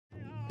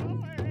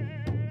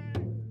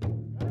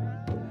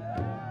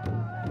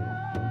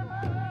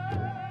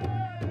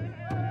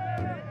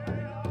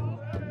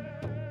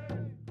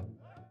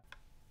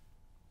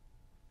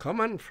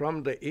Coming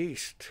from the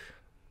east,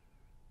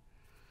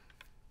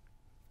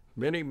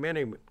 many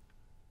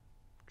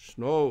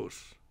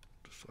snows,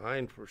 the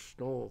sign for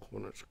snow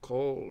when it's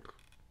cold.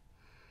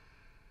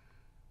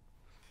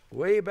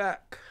 Way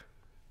back,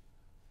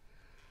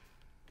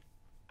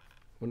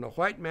 when the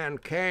white man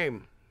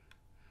came,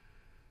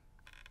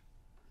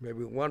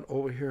 maybe one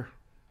over here,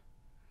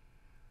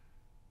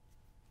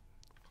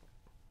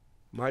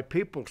 my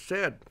people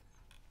said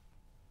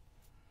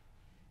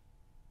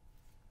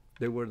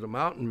they were the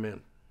mountain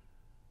men.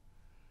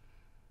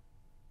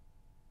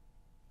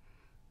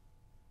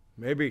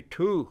 Maybe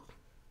 2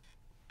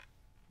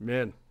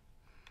 men,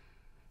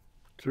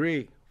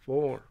 3,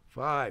 4,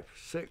 5,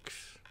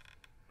 6.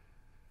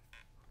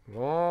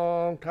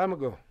 Long time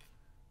ago,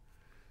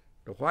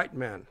 the white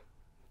man,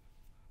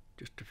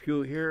 just a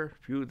few here,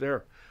 a few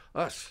there.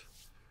 Us,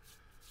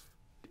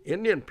 the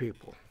Indian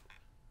people,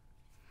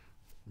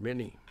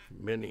 many,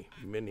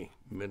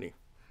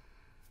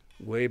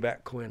 way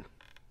back when,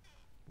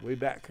 way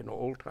back in the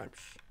old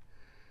times.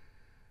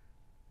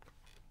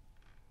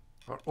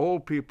 Our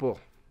old people,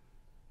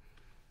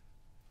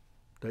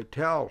 they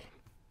tell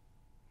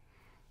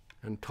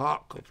and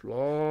talk of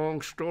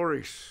long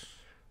stories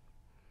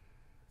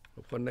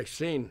of when they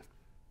seen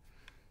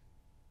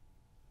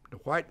the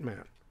white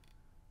man,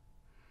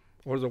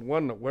 or the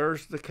one that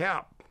wears the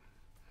cap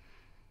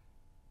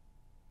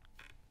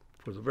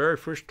for the very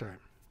first time.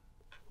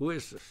 Who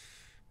is this?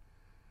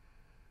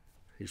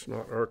 He's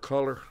not our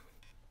color.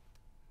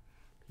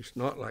 He's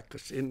not like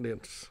us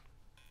Indians.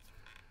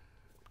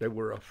 They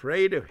were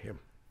afraid of him.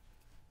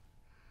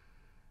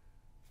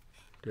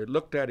 They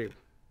looked at him.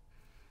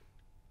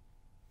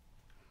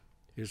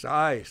 His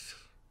eyes,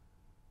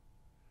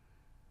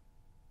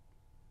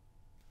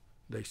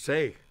 they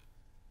say,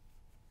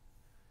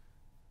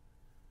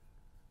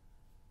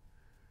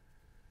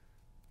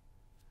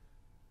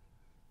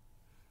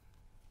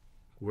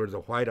 were the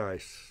white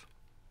eyes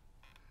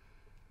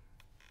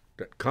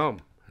that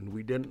come, and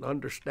we didn't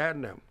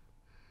understand them.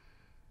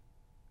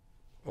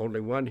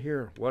 Only one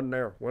here, one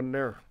there, one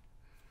there.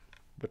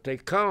 But they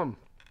come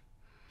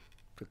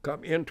to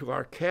come into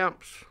our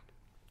camps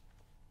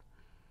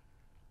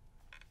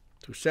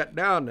to sit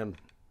down and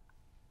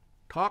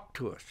talk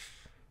to us.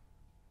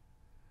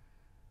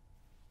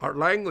 Our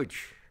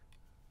language,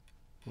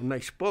 when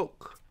they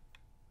spoke,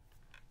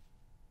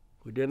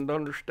 we didn't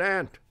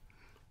understand.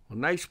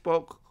 When they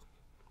spoke,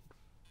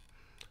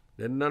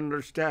 didn't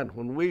understand.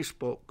 When we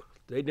spoke,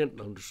 they didn't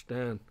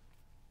understand.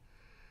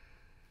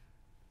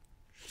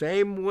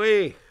 Same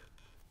way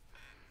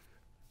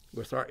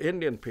with our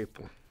Indian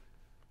people.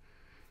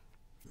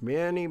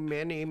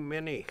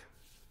 Many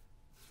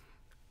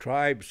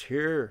tribes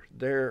here,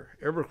 there,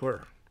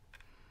 everywhere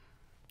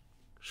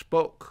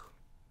spoke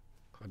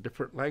a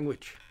different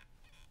language.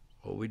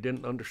 Oh, we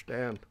didn't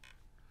understand.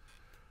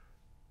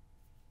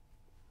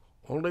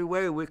 Only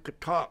way we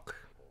could talk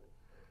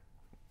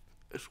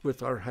is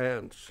with our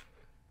hands.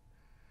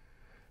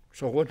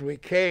 So when we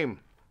came,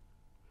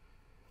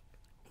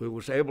 we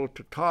was able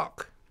to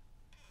talk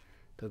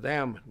to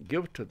them,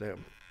 give to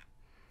them.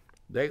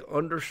 They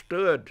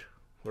understood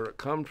where it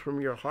comes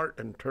from your heart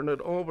and turn it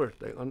over.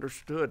 They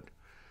understood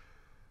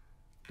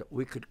that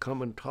we could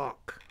come and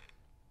talk,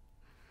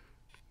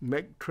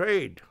 make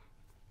trade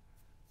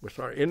with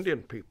our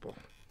Indian people,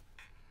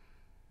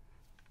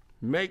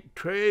 make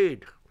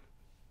trade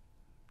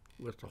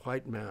with the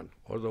white man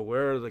or the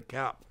wearer of the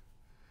cap.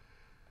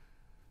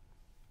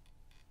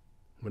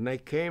 When they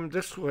came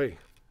this way,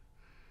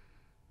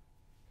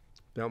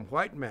 them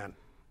white men,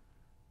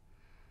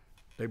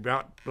 they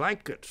brought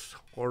blankets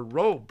or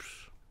robes.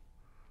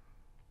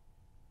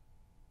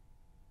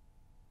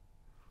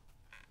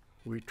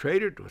 We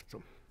traded with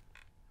them.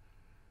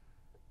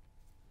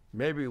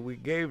 Maybe we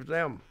gave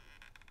them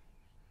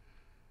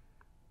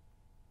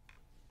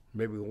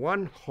maybe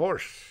one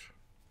horse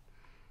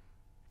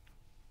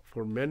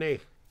for many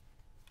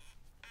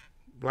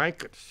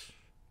blankets,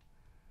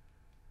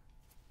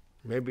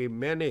 maybe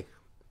many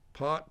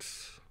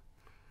pots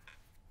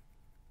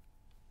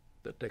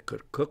that they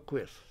could cook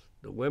with,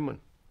 the women.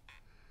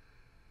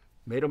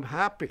 Made them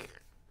happy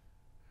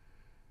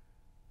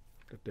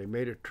that they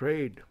made a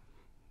trade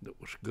that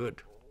was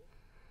good.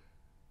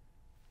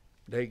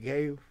 They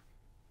gave,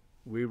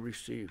 we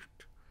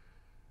received.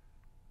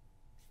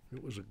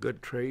 It was a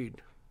good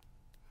trade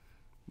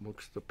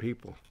amongst the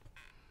people,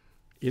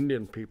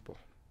 Indian people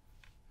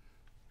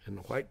and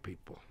the white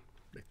people.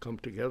 They come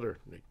together,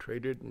 and they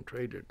traded and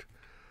traded.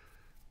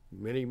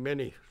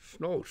 Many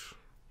snows.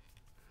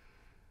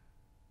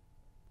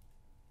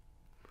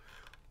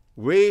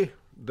 We,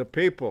 the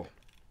people,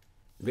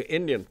 the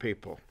Indian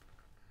people,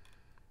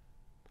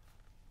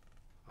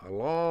 a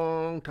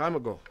long time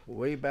ago,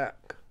 way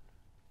back,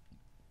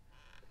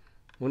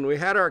 when we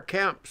had our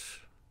camps,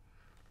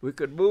 we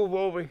could move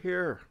over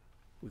here,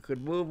 we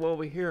could move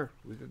over here,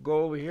 we could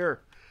go over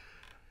here,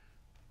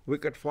 we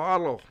could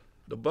follow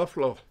the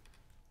buffalo,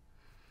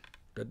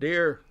 the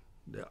deer,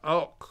 the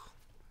elk,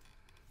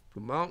 the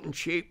mountain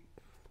sheep.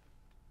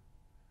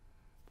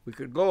 We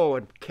could go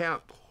and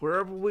camp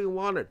wherever we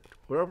wanted,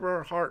 wherever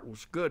our heart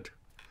was good.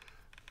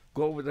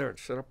 Go over there and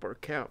set up our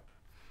camp.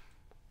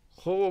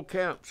 Whole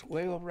camps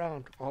way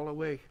around, all the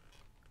way.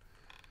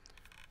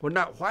 When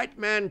that white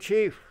man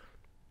chief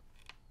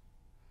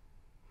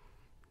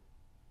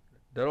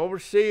that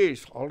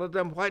oversees all of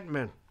them white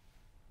men,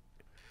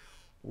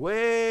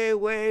 way,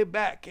 way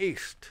back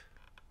east,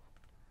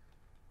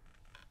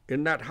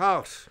 in that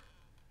house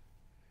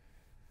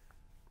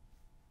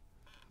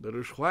that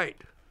is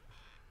white,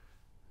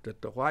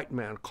 that the white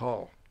man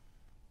called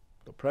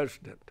the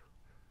president,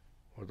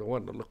 or the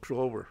one that looks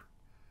over,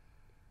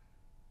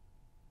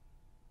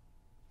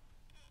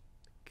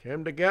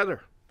 came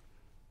together,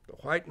 the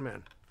white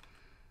men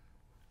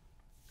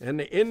and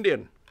the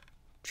Indian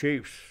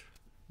chiefs,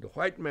 the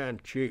white man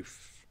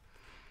chiefs.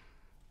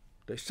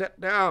 They sat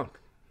down,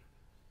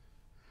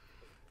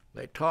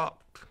 they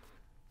talked,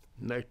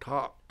 and they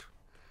talked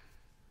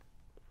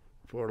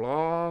for a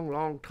long,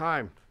 long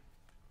time.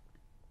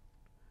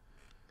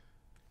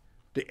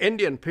 The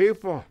Indian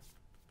people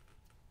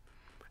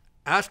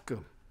asked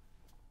him,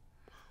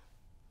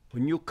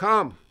 when you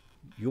come,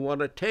 you want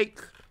to tell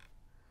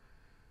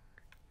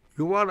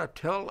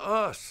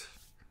us,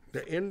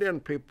 the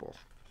Indian people,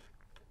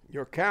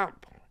 your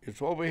camp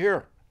is over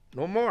here,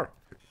 no more.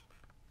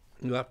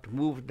 You have to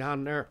move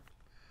down there.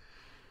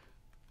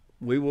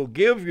 We will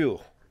give you,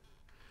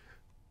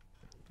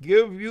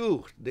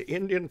 the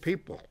Indian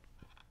people,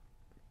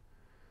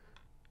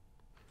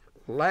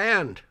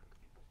 land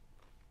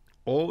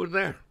over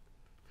there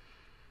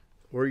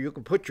where you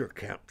can put your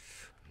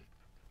camps.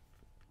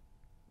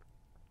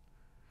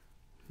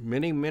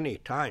 Many, many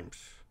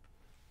times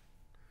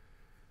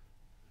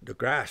the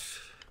grass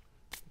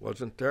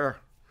wasn't there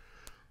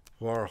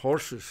for our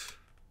horses.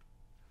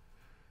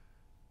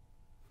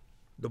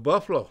 The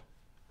buffalo,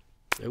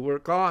 they were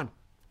gone.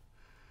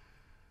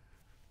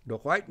 The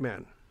white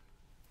men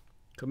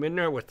come in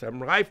there with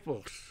them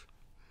rifles.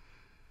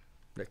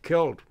 They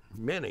killed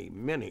many,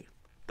 many,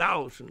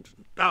 thousands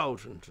and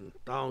thousands and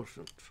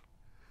thousands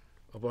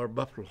of our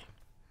buffalo.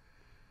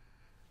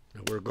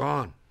 They were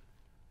gone.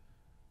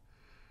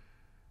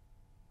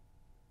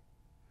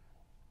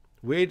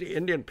 We, the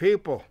Indian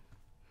people,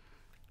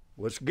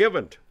 was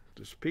given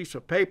this piece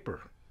of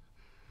paper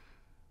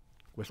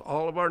with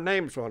all of our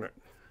names on it,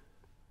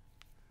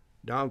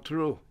 down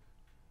through.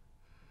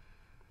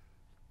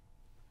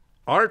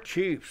 Our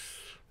chiefs,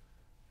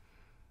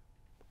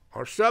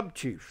 our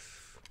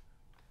sub-chiefs,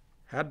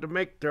 had to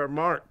make their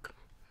mark,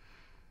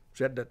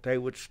 said that they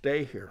would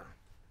stay here.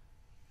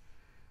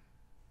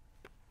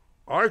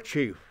 Our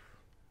chief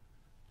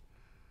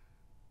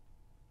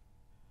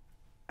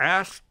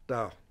asked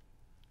the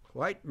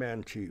white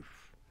man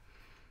chief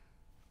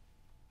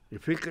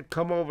if he could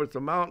come over the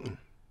mountain,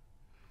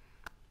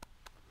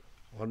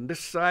 on this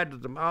side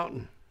of the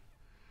mountain,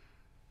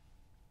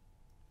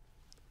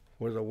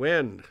 where the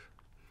wind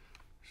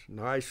is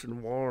nice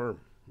and warm,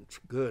 it's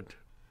good.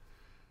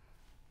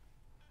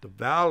 The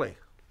valley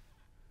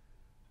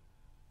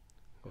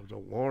of the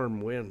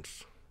warm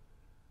winds.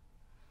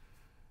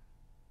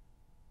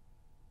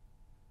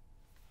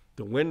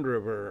 The Wind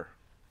River.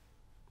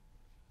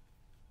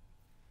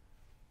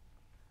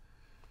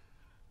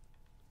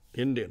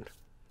 Indian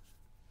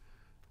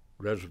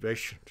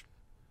reservation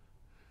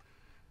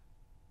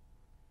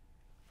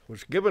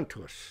was given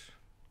to us,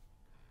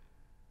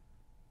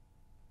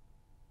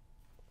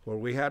 where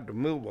we had to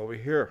move over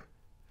here,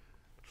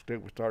 stay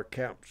with our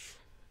camps.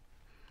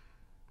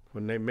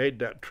 When they made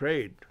that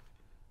trade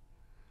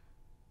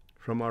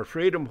from our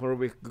freedom, where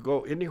we could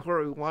go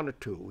anywhere we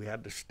wanted to, we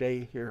had to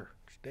stay here,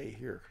 stay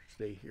here,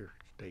 stay here,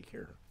 stay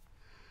here.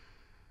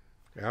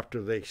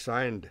 After they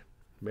signed,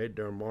 made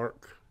their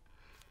mark,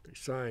 they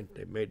signed,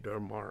 they made their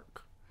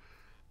mark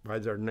by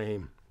their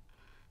name.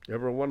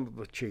 Every one of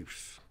the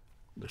chiefs,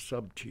 the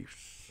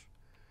sub-chiefs,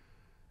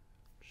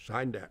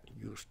 signed that.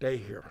 You stay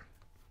here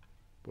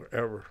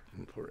forever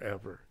and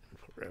forever and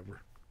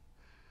forever.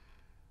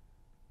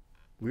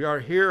 We are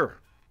here.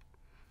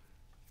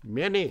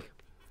 Many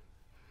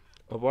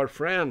of our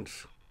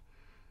friends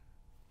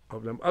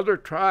of them other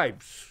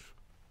tribes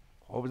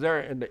over there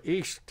in the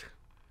east,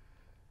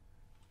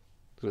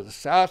 to the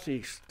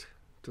southeast,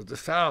 to the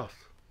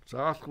south,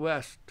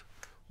 southwest,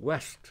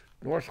 west,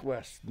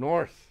 northwest,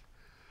 north.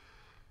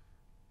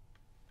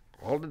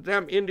 All of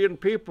them Indian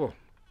people,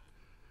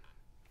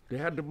 they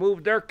had to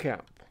move their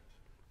camp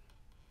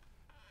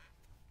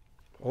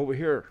over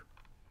here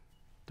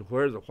to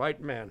where the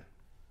white man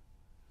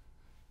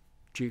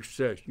chief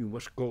says, you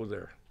must go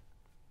there.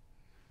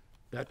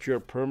 That's your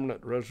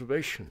permanent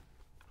reservation.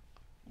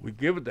 We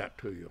give that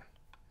to you.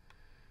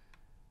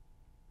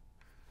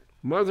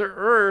 Mother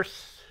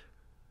Earth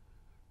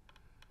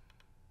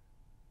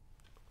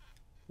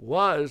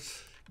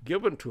was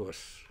given to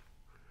us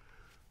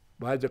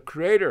by the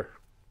Creator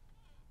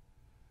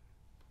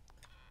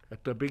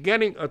at the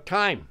beginning of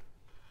time.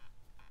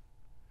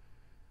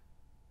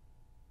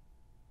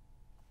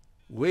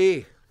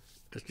 We,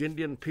 as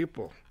Indian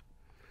people,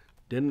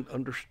 didn't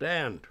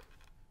understand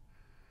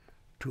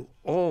to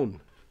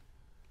own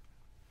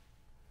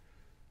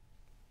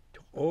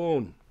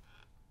own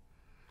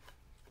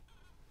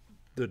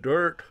the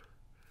dirt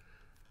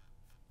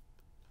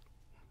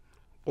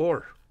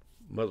or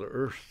Mother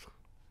Earth.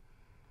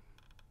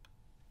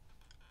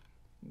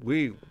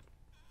 We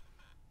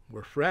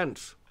were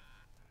friends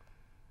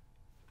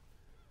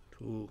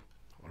to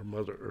our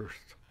Mother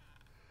Earth.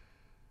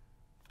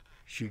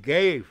 She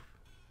gave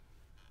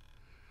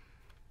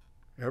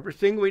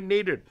everything we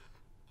needed.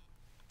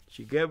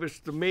 She gave us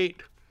the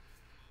meat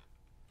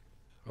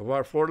of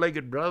our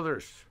four-legged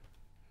brothers,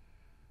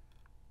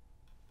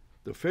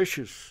 the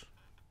fishes,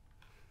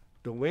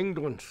 the winged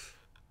ones,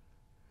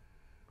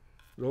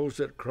 those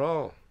that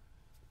crawl.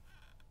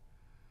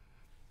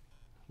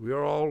 We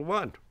are all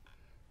one.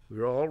 We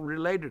are all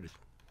related.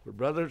 We're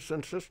brothers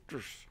and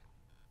sisters.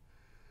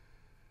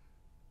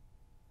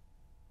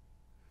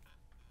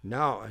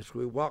 Now, as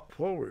we walk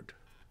forward,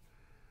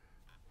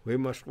 we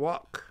must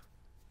walk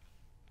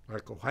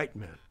like a white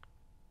man,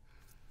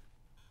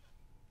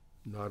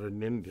 not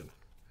an Indian.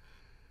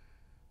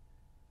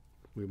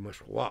 We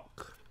must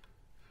walk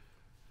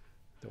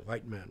the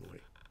white man way.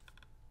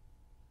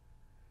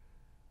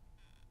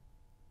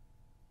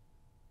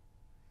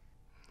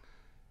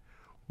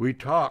 We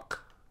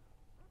talk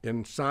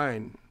in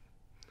sign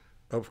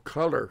of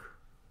color.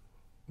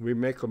 We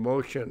make a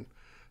motion,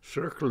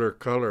 circular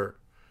color,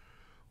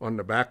 on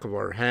the back of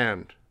our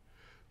hand.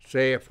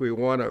 Say if we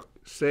want to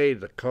say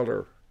the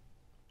color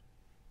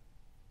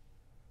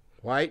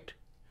white,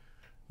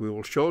 we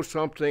will show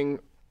something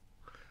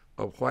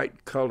of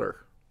white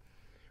color.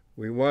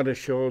 We want to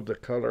show the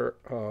color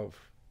of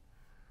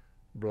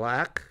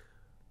black,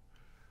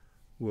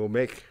 we'll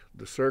make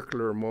the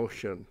circular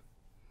motion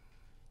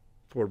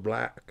for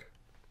black.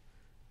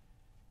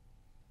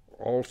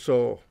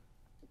 Also,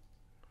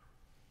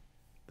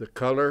 the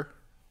color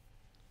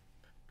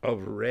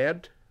of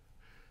red,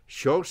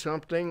 show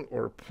something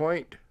or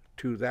point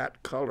to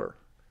that color.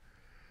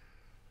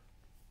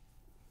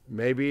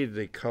 Maybe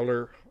the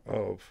color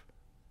of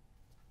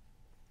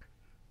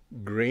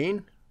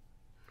green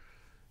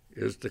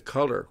is the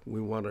color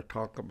we want to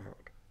talk about.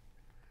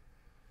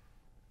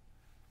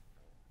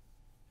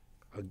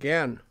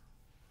 Again,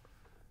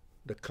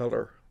 the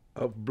color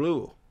of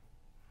blue,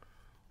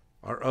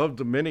 or of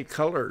the many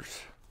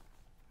colors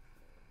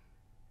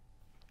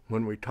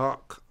when we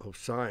talk of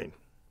sign.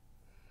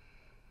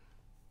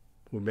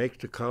 We make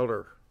the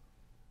color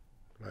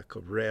like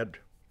of red,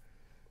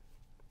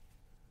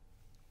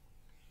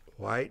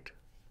 white.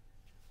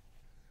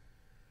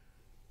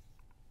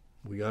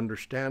 We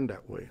understand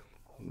that way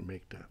when we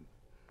make that.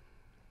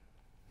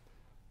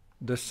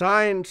 The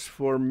signs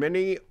for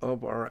many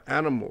of our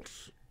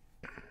animals,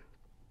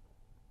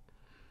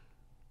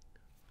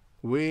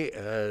 we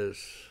as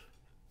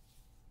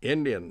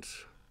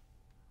Indians,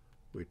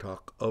 we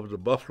talk of the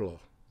buffalo,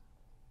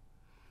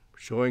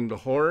 showing the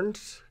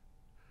horns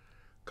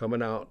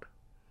coming out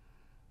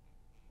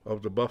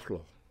of the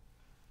buffalo.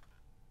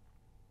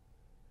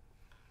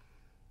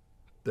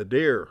 The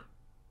deer,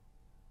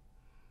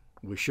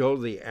 we show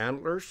the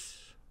antlers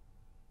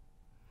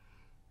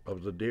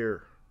of the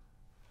deer.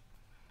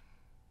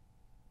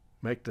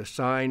 Make the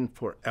sign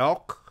for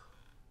elk,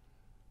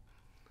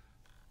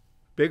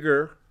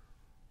 bigger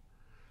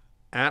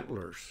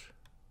antlers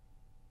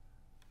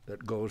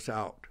that goes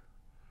out.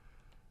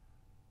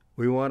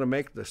 We want to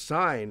make the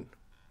sign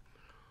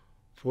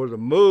for the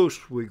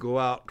moose. We go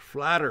out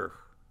flatter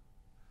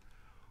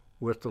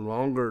with the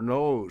longer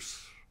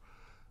nose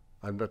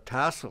and the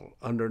tassel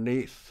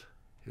underneath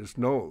his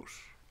nose.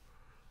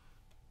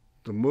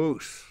 The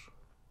moose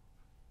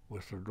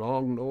with the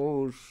long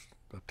nose,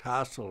 the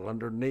tassel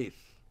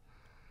underneath.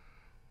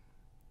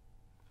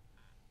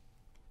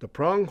 The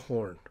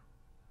pronghorn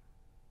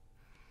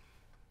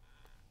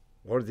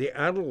or the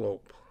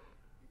antelope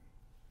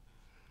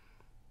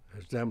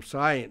as them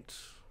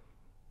signs.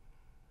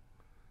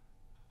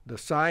 The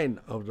sign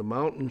of the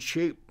mountain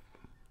sheep,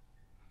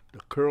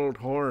 the curled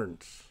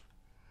horns.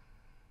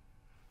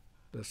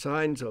 The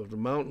signs of the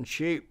mountain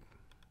sheep,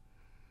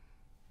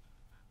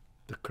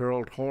 the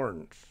curled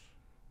horns.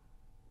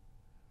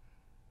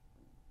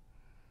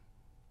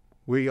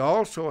 We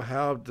also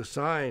have the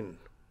sign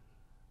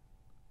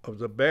of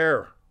the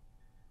bear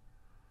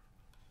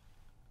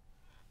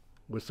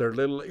with their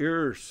little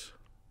ears.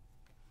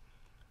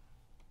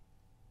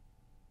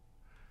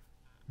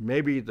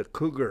 Maybe the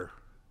cougar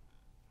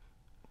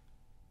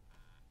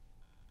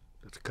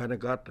that's kind of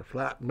got the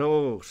flat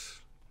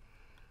nose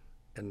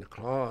and the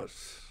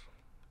claws.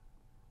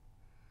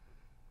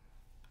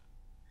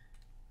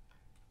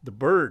 The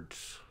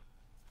birds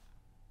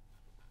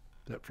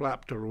that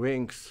flap their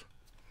wings.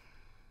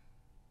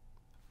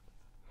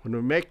 When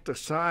we make the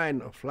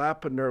sign of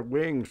flapping their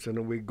wings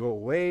and we go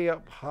way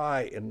up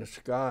high in the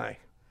sky,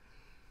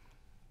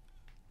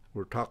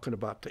 we're talking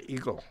about the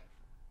eagle,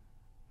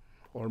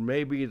 or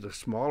maybe the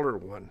smaller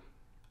one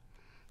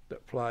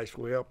that flies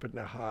way up in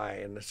the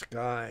high in the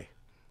sky,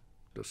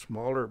 the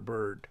smaller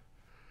bird,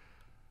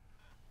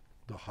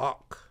 the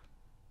hawk.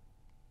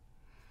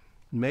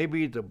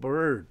 Maybe the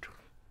bird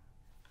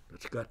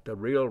that's got the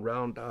real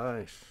round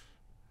eyes.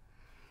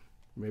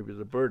 maybe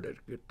the bird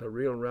that get the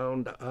real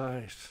round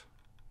eyes,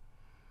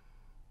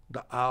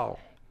 the owl.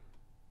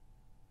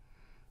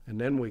 And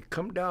then we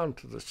come down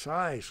to the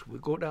size, we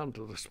go down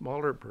to the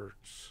smaller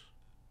birds,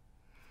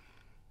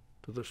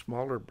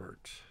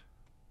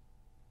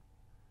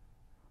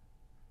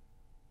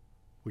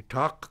 We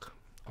talk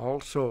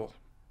also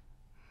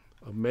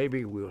of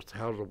maybe with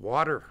how the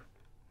water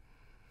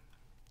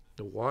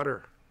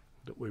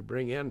that we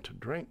bring in to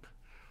drink,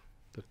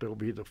 that there'll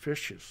be the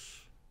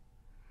fishes,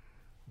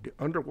 the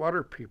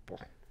underwater people,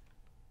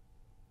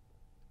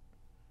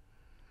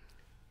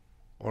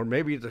 or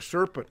maybe the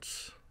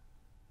serpents,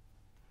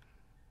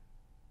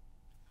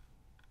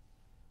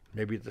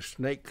 maybe the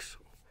snakes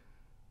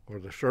or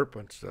the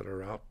serpents that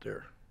are out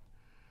there.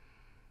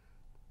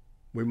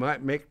 We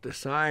might make the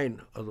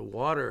sign of the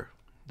water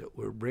that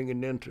we're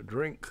bringing in to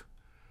drink,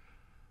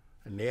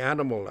 and the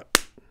animal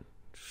that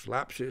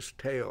slaps his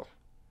tail,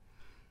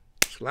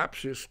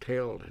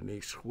 and he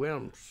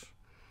swims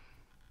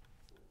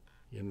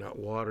in that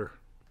water.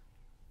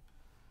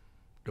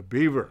 The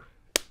beaver.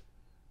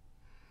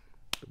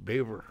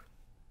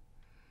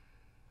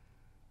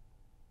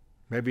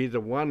 Maybe the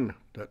one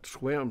that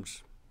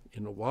swims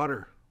in the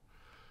water,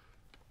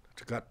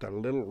 it's got that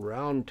little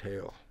round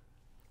tail,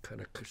 kind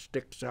of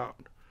sticks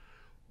out.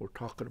 We're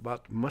talking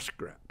about the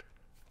muskrat.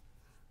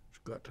 It's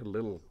got the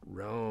little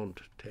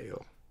round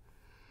tail,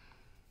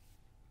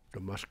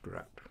 the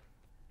muskrat.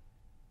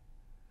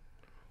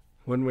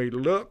 When we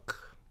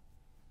look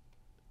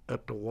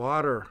at the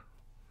water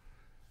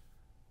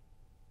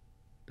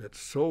that's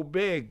so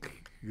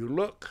big,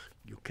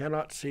 you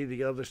cannot see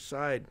the other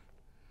side.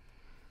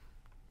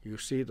 You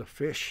see the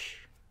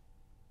fish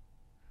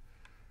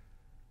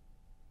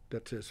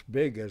that's as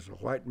big as a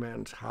white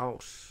man's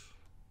house.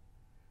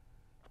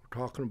 We're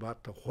talking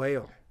about the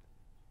whale,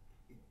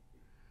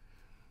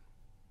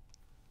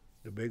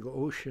 the big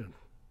ocean.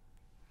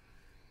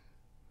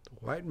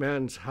 The white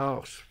man's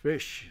house,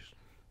 fish,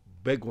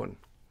 big one,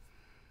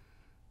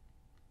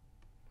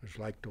 is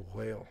like the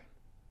whale.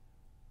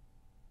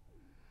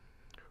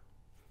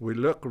 We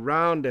look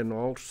around and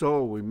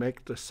also we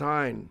make the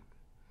sign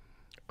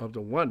of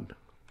the one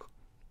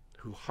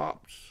who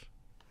hops.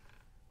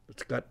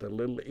 It's got the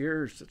little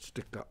ears that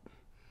stick up.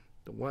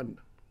 The one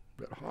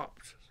that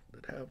hops,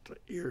 that have the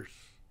ears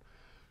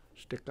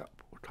stick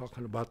up. We're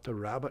talking about the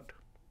rabbit.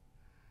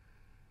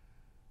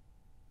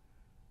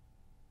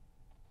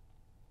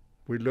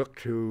 We look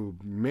to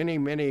many,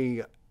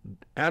 many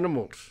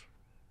animals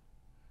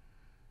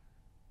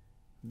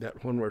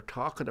that when we're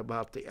talking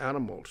about the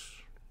animals,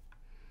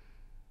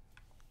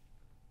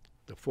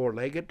 the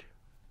four-legged,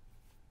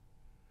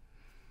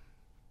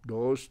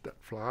 those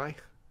that fly,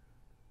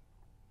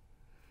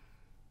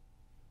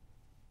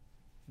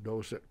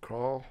 those that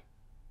crawl,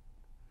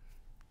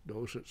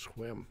 those that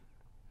swim,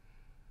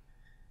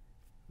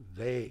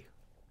 they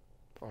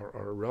are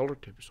our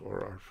relatives or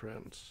our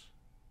friends.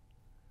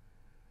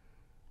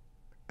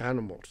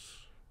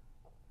 Animals,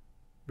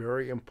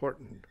 very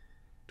important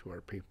to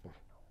our people.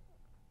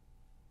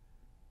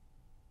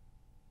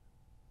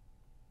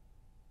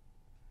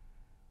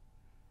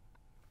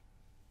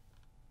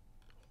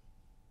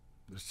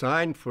 The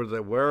sign for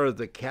the wearer of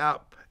the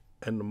cap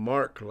and the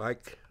mark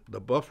like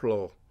the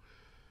buffalo,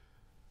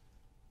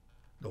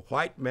 the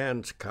white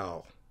man's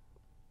cow,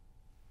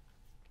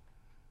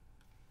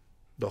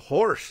 the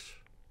horse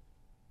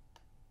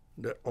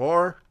that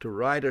are to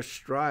ride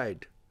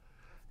astride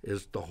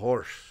is the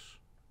horse.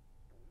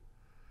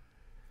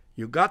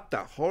 You got the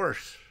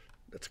horse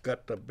that's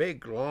got the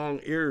big long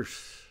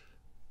ears.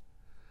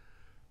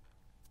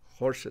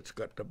 Horse that's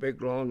got the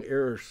big long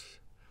ears,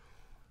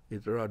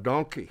 either a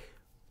donkey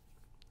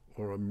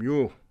or a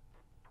mule.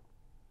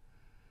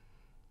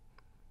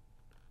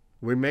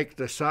 We make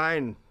the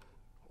sign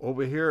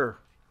over here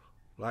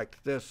like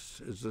this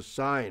is the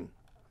sign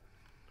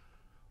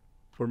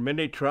for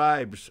many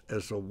tribes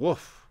as a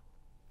wolf.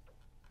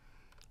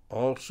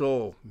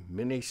 Also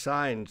many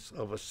signs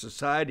of a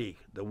society,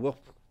 the wolf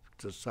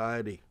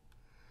society.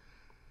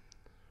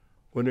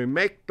 When we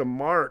make the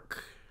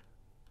mark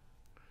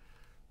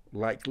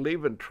like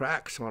leaving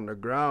tracks on the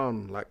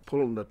ground, like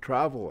pulling the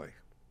travelway,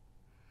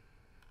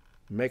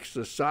 makes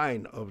the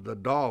sign of the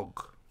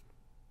dog,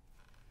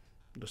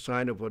 the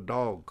sign of a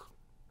dog.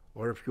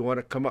 Or if you want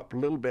to come up a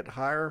little bit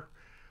higher,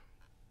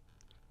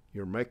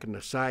 you're making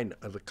the sign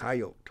of the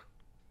coyote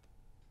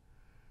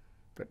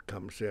that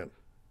comes in.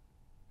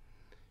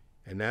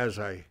 And as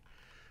a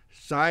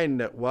sign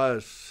that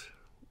was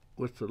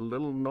with the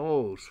little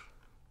nose,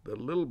 the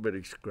little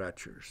bitty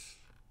scratchers,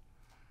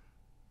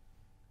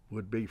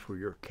 would be for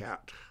your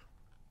cat.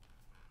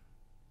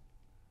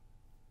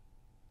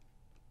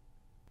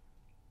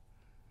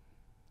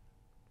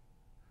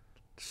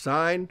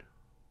 Sign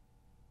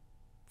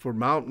for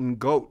mountain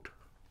goat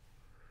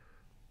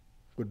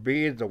would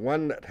be the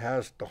one that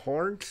has the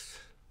horns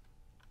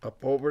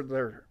up over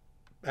their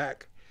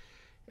back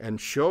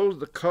and shows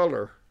the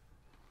color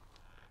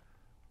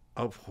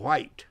of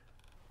white.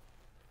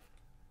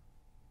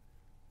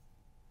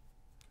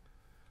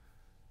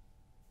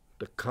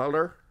 The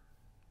color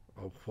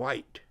of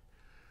white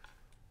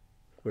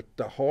with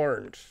the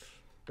horns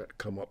that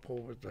come up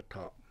over the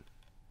top.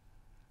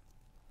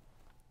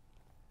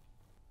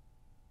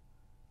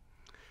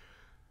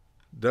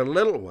 The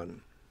little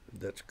one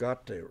that's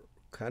got the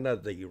kind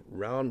of the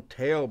round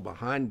tail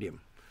behind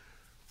him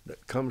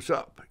that comes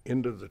up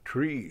into the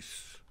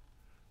trees,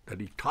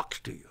 that he talks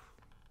to you.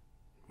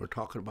 We're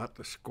talking about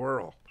the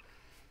squirrel.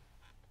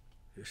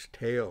 His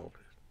tail.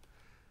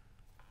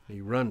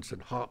 He runs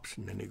and hops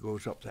and then he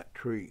goes up that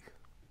tree.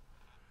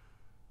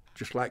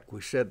 Just like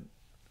we said,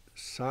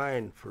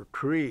 sign for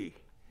tree,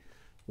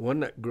 one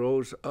that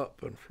grows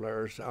up and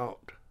flares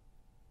out.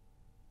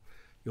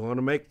 You want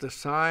to make the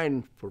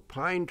sign for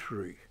pine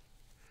tree,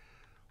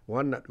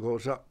 one that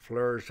goes up,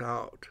 flares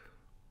out,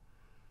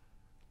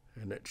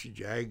 and it's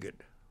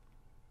jagged.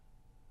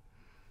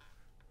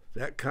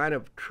 That kind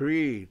of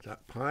tree,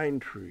 that pine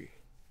tree,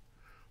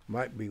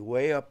 might be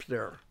way up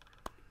there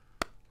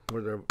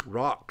where the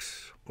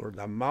rocks or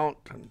the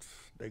mountains,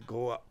 they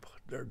go up.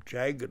 They're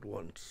jagged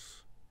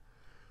ones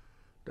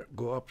that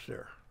go up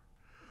there.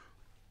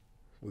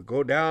 We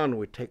go down,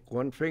 we take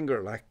one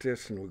finger like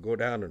this and we go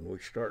down and we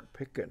start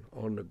picking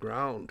on the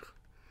ground.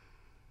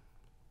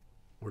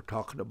 We're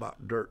talking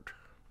about dirt.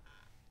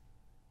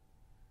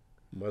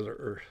 Mother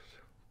Earth,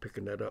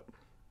 picking it up,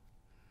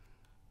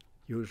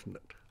 using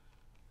it.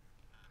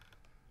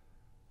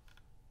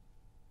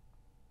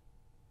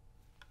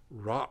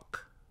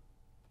 Rock,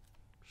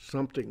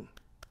 something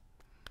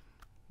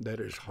that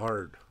is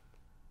hard.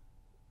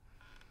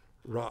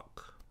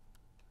 Rock,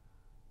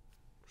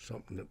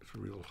 something that's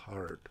real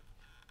hard.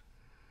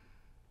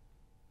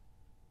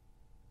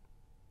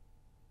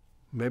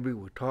 Maybe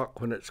we talk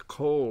when it's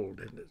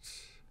cold and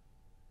it's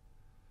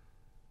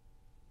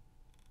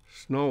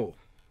snow.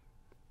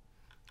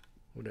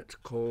 When it's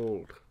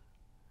cold,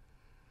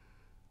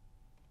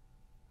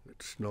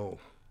 it's snow.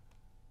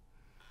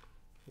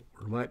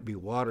 There might be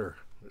water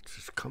that's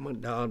just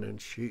coming down in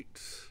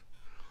sheets.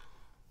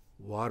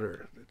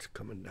 Water that's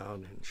coming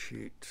down in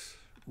sheets.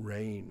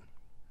 Rain.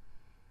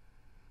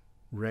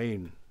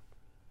 Rain.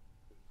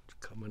 It's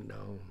coming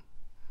down.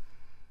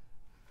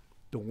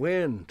 The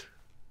wind.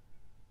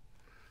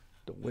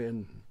 The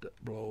wind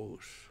that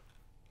blows.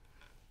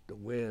 The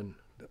wind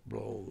that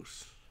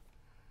blows.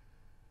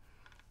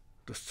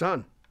 The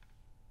sun.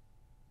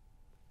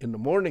 In the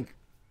morning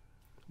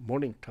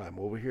time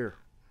over here.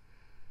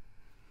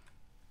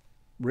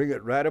 Bring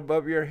it right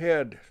above your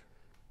head,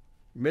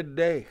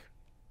 midday.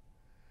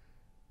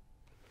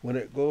 When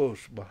it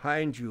goes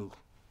behind you,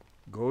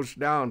 goes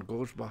down,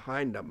 goes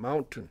behind the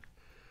mountain,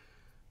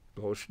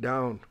 goes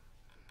down,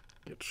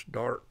 gets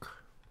dark.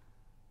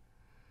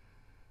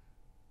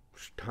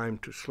 It's time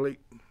to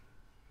sleep,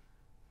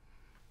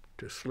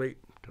 to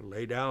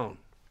lay down,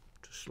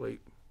 to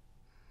sleep.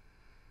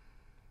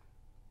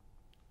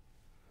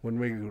 When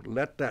we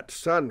let that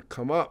sun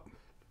come up,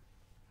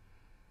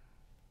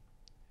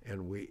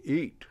 and we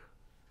eat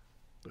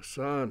the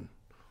sun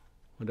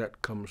when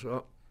that comes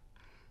up,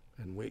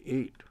 and we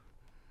eat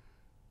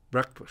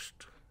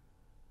breakfast.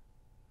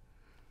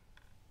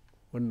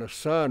 When the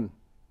sun,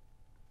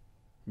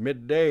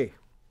 midday,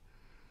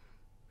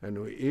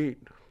 and we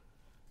eat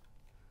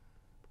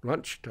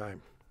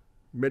lunchtime,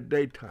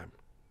 midday time.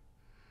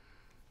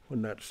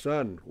 When that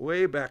sun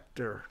way back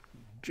there,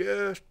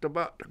 just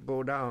about to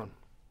go down,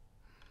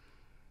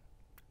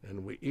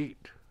 and we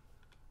eat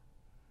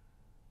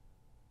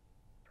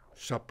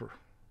supper.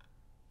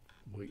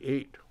 We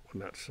eat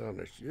when that sun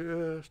is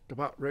just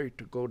about ready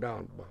to go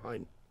down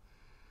behind.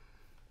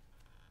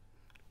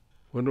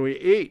 When we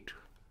eat,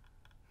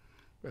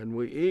 and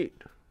we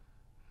eat,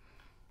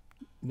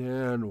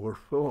 then we're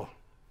full.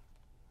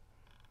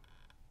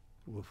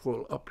 We're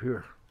full up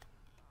here.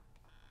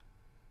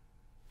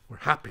 We're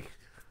happy.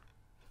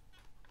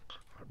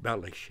 Our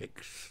belly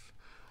shakes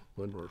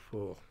when we're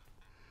full.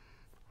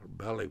 Our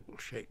belly will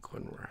shake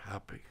when we're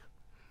happy,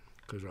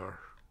 because our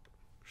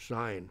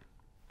sign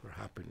for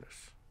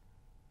happiness.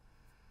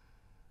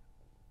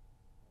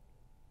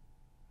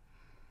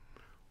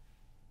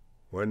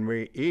 When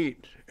we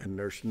eat and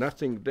there's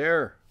nothing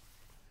there,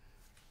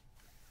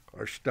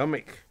 our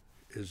stomach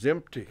is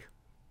empty.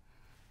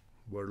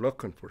 We're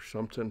looking for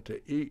something to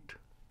eat.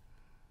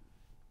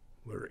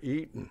 We're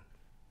eating,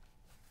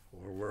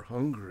 or we're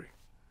hungry.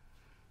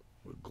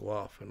 We go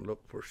off and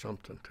look for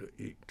something to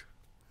eat.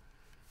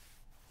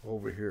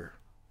 Over here,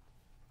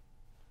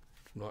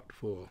 it's not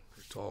full,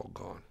 it's all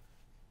gone.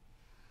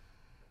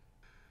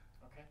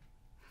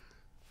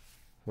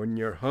 When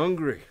you're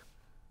hungry,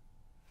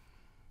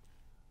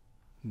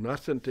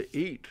 nothing to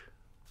eat,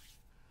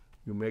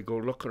 you may go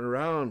looking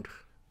around.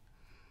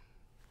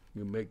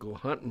 You may go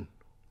hunting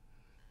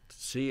to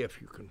see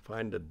if you can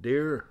find a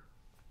deer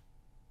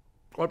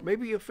or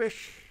maybe a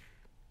fish,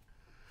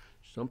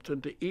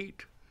 something to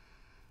eat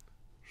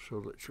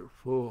so that you're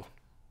full.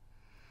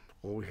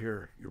 Over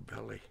here, your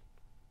belly,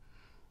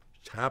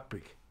 it's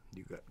happy.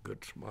 You got a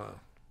good smile.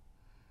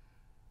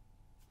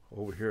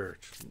 Over here,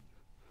 it's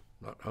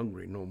not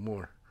hungry no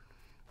more,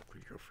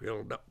 because you're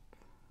filled up.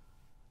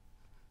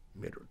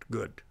 Made it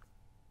good.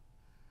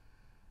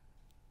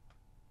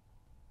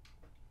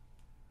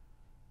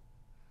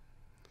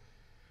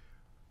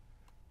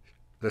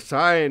 The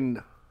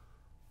sign,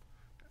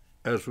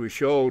 as we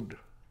showed,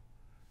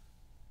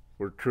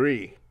 were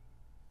tree.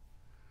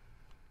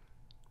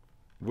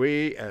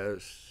 We,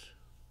 as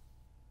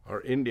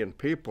our Indian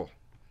people,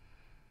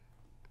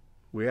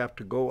 we have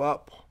to go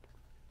up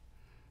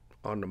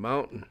on the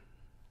mountain,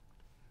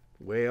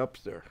 way up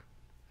there,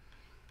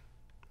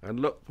 and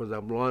look for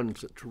them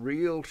ones that's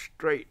real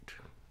straight.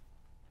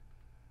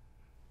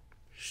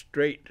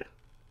 Straight,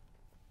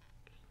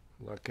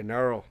 like an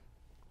arrow,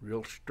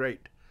 real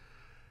straight.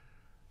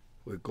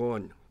 We go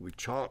and we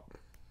chop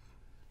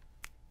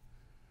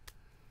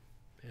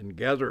and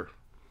gather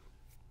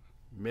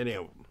many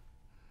of them.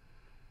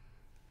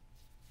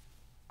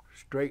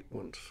 Straight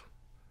ones.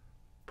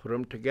 Put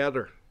them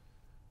together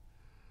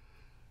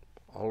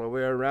all the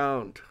way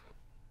around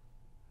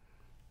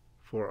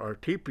for our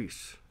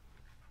teepees.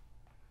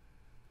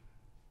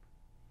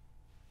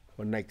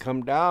 When they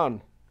come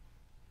down,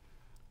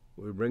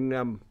 we bring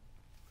them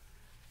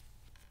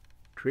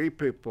tree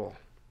people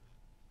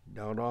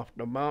down off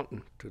the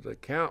mountain to the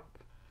camp.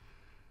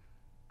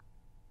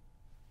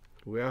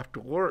 We have to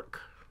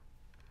work.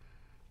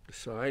 The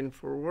sign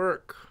for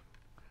work.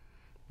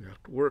 We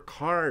have to work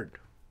hard.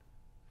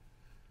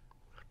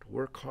 We have to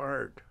work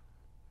hard.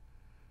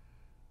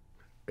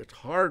 It's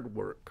hard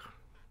work.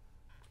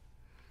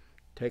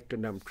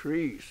 Taking them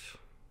trees,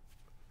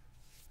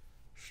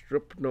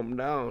 stripping them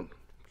down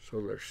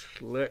so they're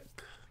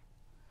slick,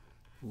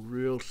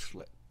 real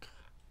slick,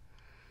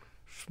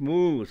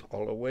 smooth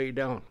all the way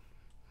down.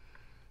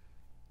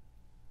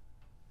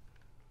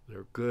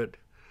 They're good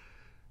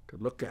to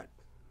look at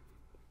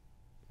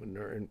when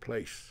they're in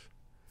place.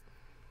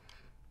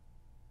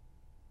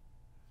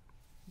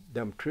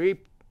 Them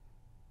tree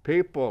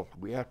people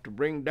we have to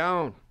bring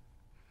down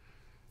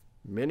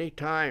many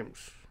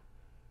times.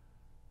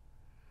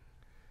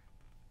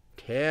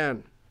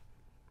 10,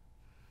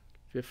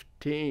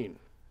 15,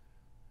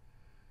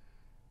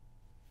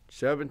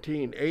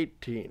 17,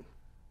 18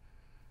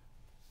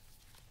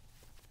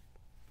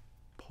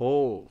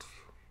 poles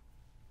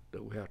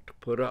that we have to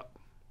put up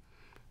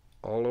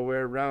all the way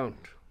around.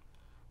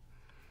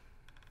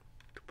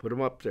 To put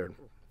them up there,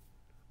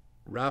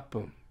 wrap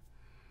them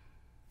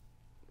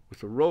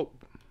with a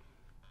rope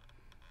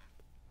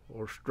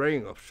or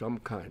string of some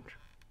kind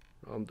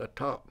on the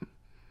top.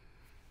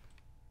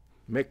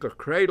 Make a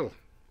cradle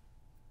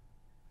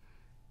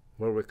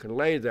where we can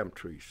lay them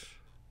trees.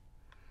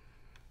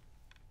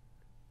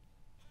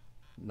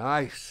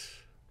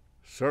 Nice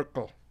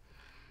circle.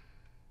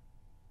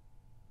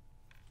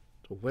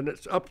 So when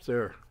it's up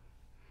there,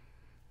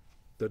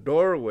 the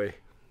doorway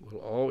will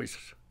always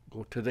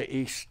go to the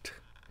east.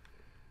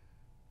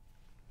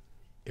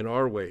 In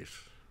our ways,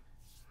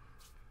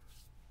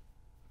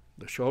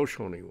 the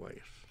Shoshone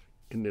ways,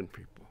 Indian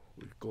people,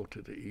 we go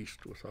to the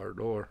east with our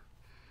door.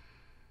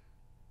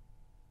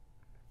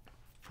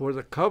 For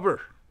the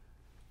cover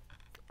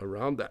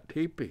around that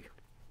teepee,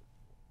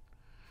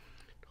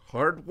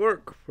 hard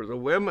work for the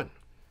women.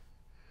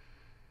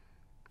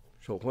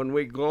 So when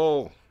we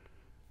go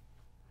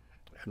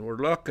and we're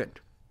looking,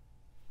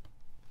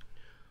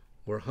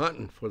 we're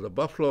hunting for the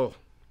buffalo,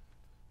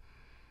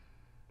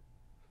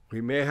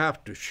 we may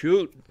have to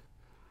shoot,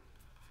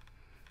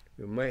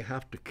 we may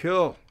have to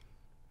kill,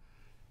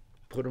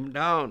 put them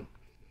down.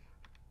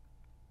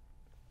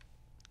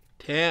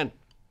 10,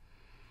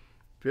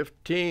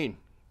 15,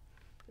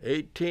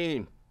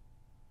 18,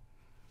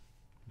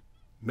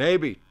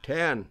 maybe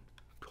 10,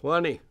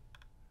 20,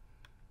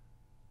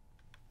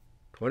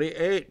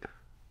 28,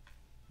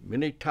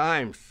 many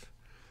times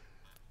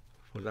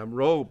for them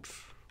robes,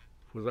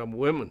 for them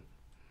women,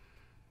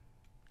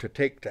 to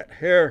take that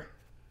hair,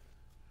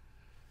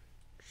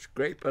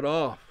 scrape it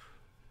off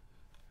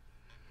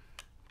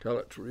till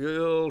it's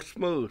real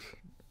smooth,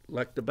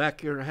 like the back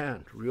of your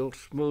hand, real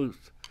smooth.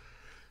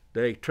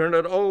 They turn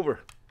it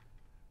over,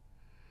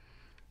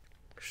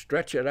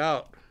 stretch it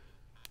out,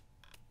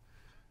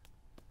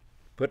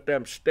 put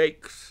them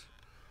stakes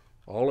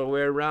all the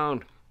way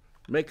around,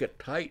 make it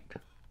tight.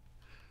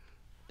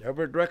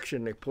 Every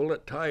direction they pull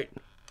it tight.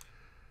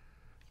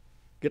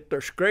 Get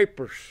their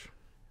scrapers,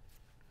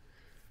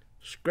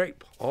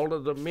 scrape all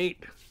of the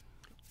meat,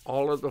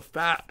 all of the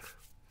fat.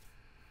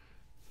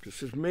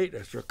 This is meat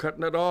as they're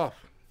cutting it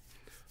off.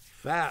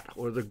 Fat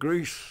or the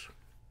grease,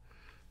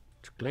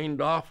 it's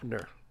cleaned off in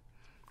there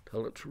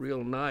till it's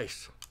real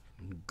nice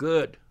and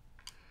good.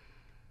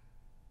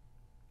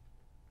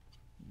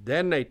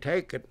 Then they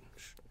take it,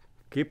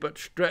 keep it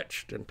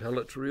stretched until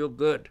it's real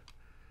good.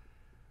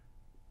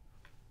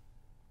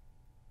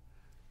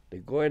 They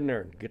go in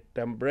there and get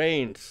them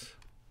brains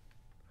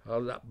out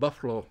of that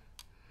buffalo.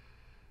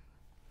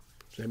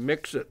 They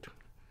mix it,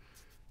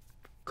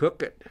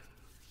 cook it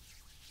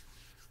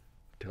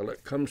till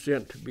it comes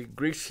in to be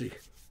greasy.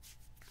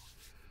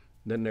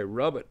 Then they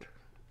rub it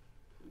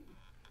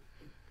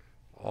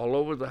all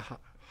over the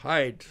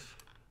hides.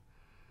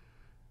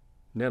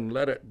 And then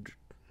let it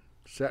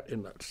set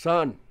in the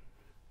sun.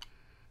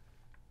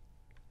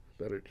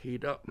 Let it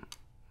heat up.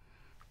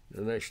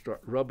 Then they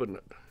start rubbing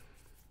it.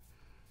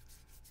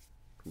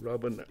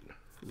 Rubbing it,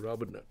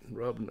 rubbing it,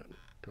 rubbing it,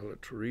 till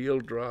it's real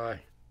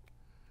dry,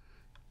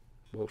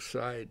 both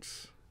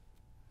sides.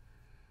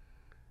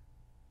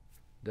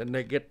 Then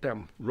they get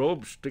them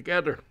robes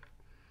together.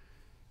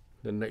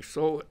 Then they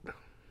sew it.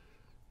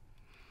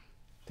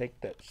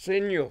 Take that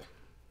sinew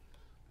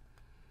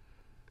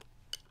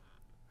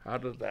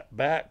out of that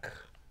back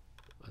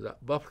of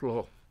that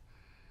buffalo.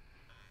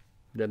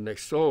 Then they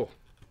sew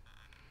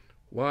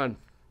 1,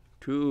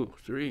 2,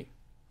 3,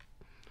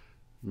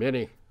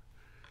 many,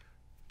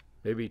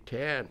 maybe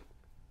 10,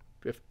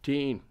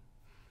 15,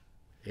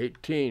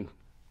 18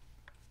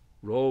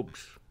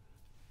 robes.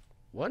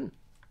 One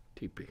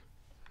teepee.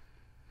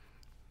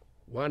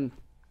 One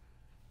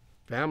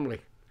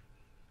family.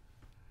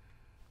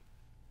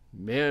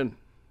 Men,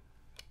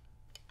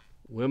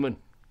 women,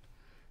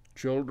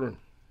 children,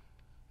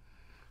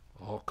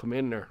 all come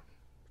in there.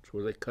 That's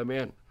where they come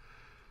in.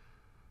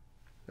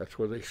 That's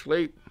where they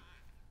sleep.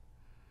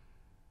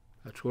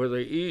 That's where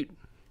they eat.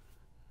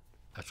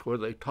 That's where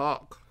they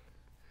talk.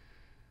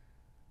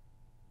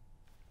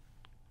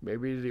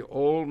 Maybe the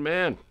old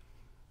men,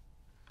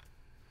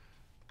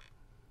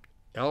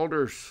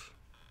 elders,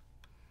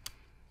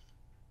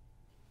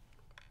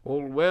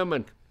 old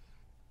women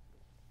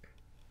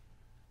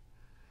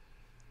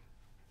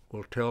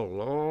will tell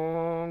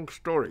long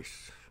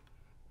stories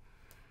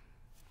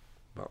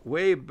about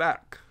way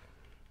back,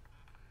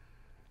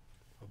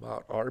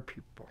 about our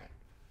people,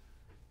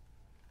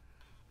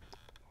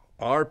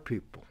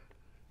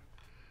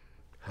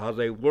 how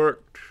they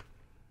worked,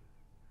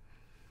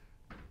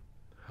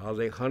 how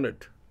they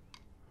hunted,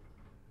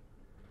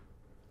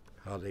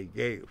 how they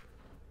gave.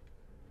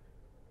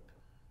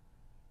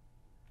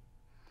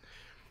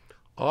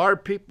 Our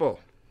people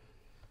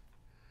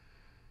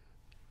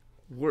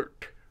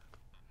worked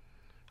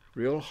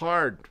real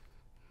hard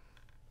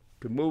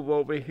to move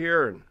over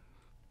here and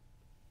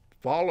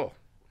follow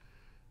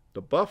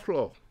the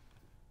buffalo,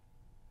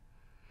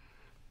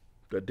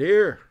 the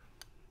deer,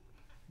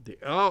 the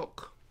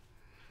elk,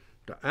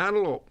 the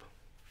antelope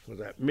for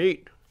that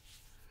meat,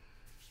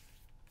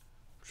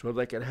 so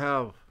they could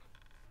have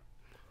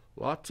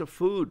lots of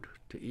food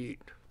to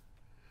eat.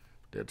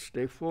 They'd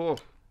stay full.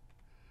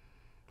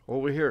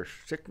 Over here,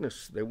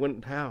 sickness they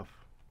wouldn't have.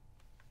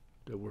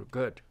 They were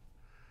good.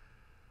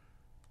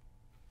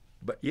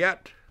 But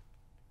yet,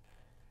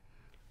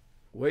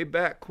 way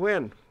back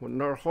when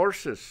our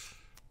horses,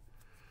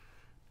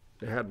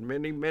 they had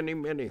many, many,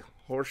 many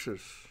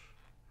horses.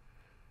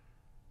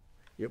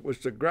 It was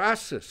the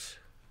grasses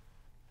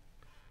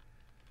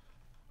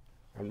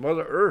on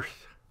Mother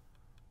Earth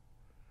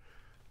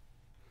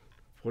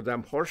for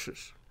them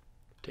horses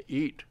to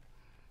eat,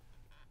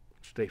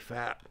 stay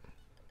fat.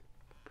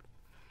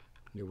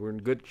 They were in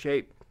good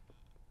shape.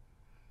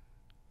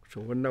 So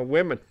when the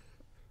women,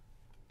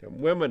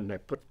 they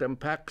put them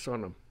packs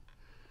on them.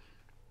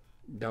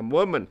 Them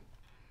women,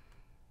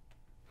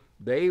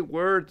 they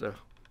were the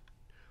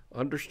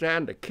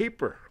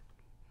keeper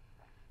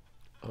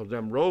of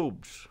them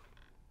robes,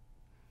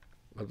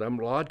 of them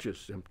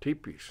lodges, them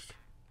teepees.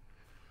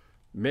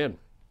 Men,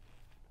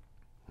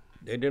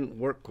 they didn't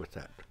work with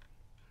that.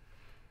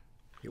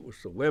 It was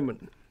the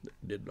women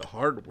that did the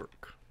hard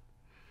work.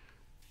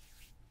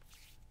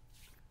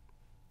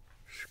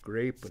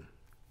 Scraping,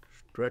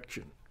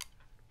 stretching,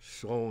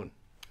 sewing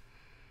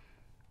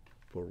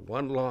for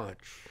one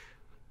lodge.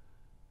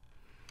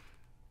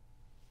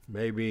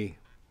 Maybe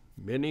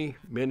many,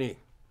 many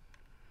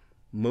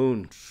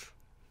moons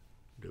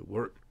they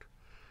worked,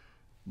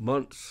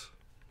 months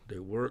they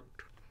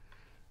worked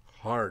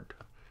hard,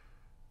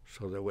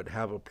 so they would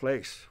have a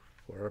place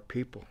for our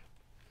people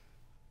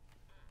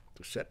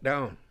to sit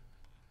down,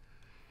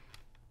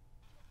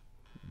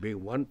 be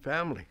one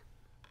family,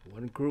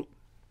 one group.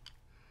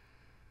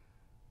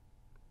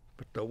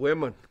 But the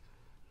women,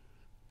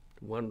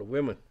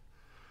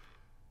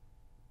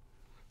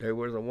 they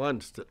were the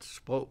ones that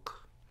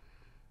spoke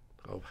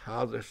of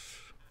how this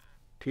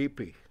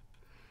teepee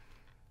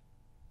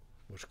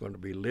was going to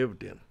be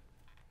lived in.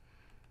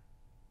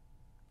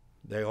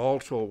 They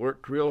also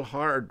worked real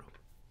hard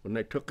when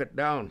they took it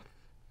down,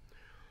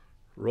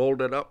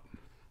 rolled it up,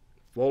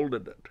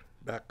 folded it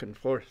back and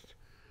forth.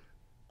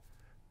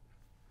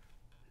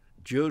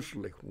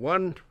 Usually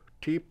one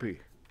teepee,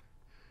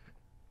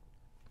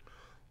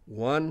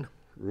 one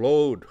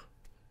load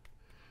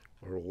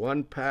or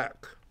one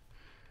pack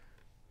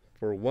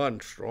for one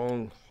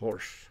strong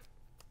horse.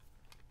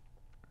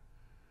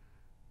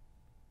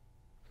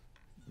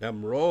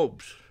 Them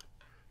robes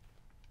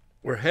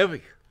were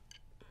heavy.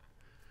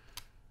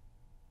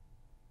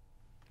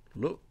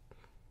 Look,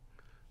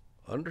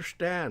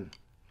 understand,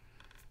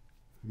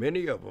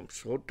 many of them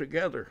sewed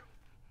together.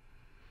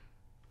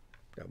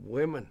 Them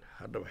women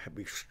had to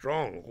be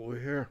strong over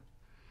here,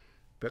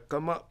 pick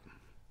them up.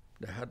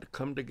 They had to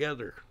come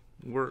together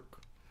and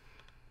work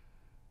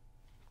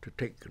to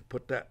take and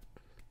put that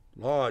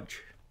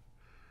lodge.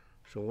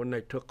 So when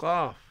they took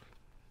off,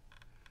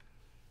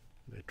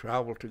 they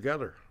traveled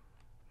together.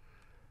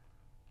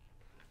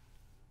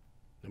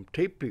 Them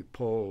teepee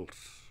poles,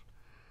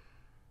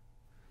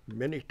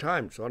 many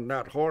times on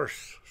that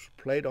horse,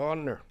 played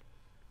on there.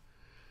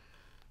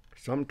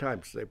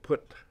 Sometimes they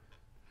put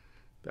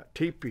that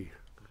teepee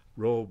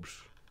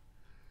robes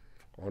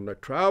on the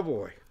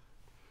travoy,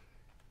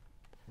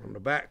 on the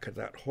back of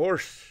that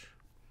horse.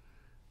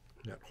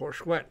 That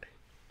horse went,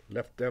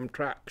 left them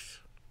tracks.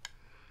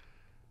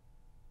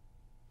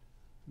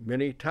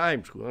 Many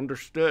times we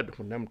understood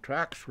when them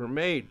tracks were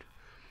made,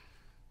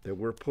 they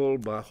were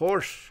pulled by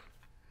horse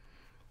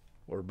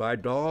or by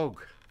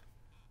dog.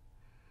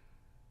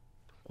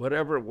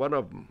 Whatever one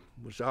of them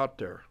was out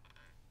there,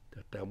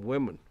 that them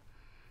women,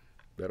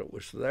 that it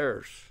was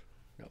theirs,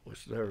 that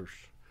was theirs.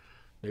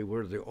 They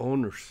were the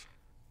owners.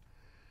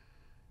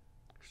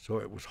 So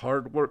it was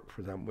hard work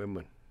for them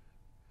women.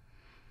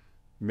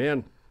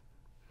 Men,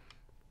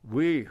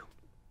 we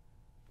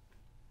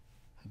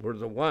were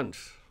the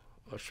ones,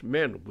 us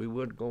men, we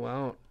would go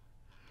out.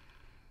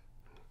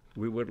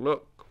 We would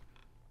look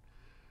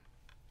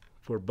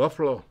for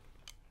buffalo.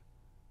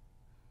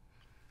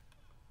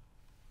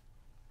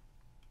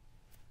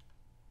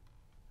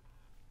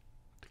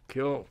 To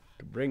kill,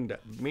 to bring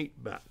that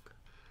meat back.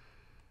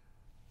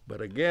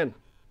 But again,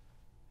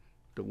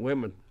 the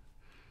women,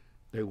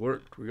 they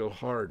worked real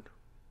hard.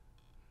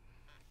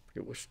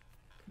 It was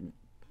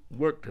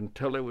worked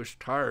until they was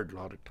tired a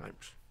lot of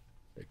times.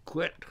 They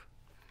quit.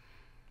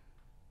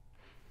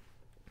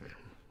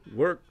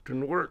 Worked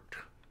and worked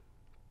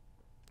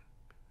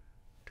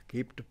to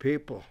keep the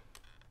people,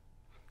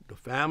 the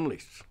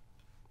families,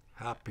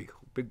 happy,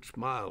 big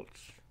smiles,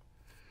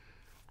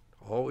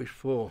 always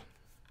full.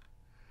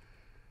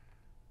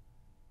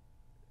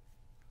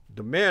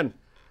 The men,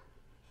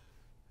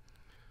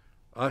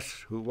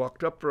 us who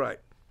walked upright,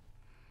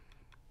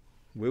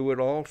 we would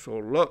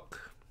also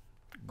look,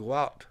 go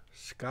out,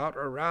 scout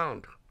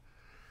around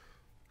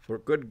for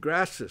good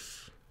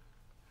grasses,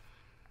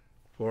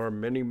 for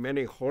many,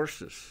 many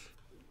horses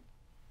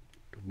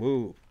to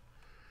move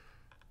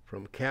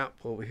from camp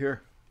over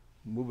here,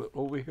 move it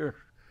over here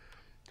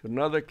to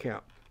another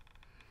camp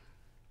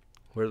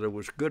where there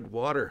was good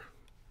water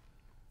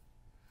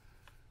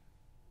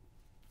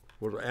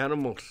for the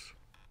animals,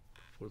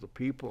 for the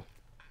people.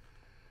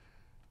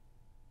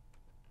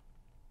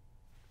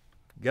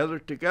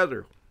 Gathered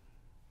together,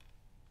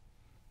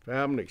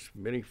 families,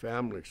 many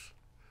families,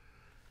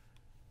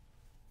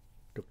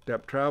 took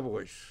them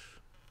travoys,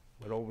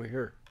 went over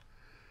here,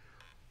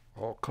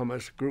 all come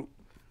as a group.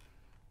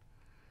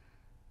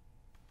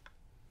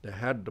 They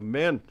had the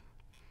men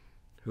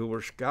who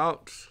were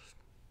scouts,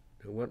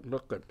 they went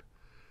looking.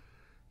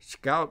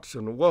 Scouts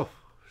and wolf,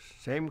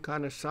 same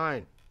kind of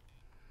sign.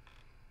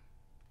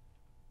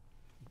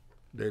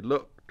 They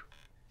looked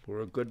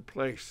for a good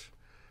place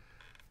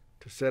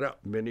to set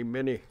up many,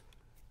 many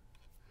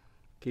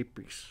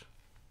teepees.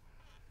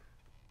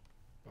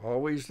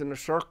 Always in a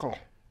circle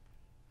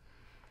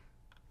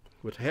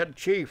with head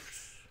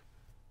chiefs,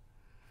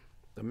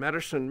 the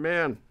medicine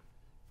men,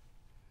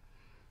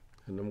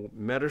 and the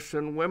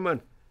medicine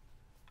women.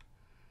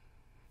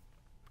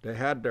 They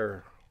had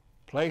their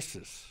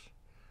places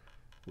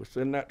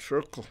within that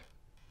circle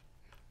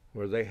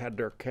where they had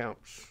their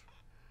camps.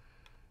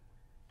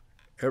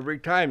 Every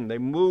time they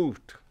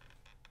moved,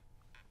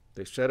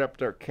 they set up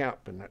their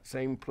camp in that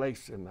same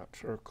place in that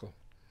circle.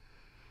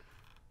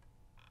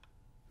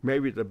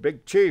 Maybe the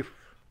big chief,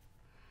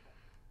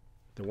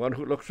 the one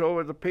who looks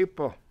over the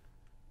people,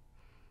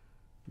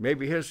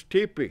 maybe his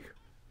teepee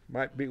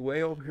might be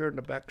way over here in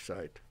the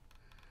backside.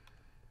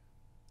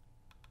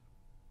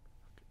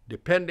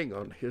 Depending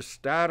on his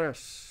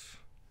status,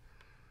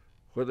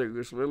 whether he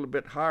was a little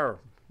bit higher.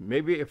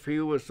 Maybe if he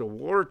was a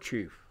war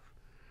chief,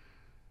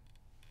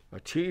 a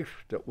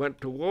chief that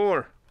went to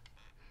war,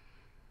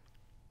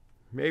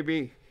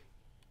 maybe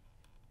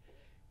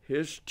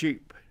his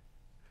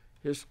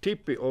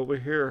teepee over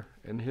here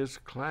in his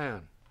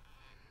clan.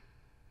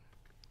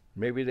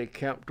 Maybe they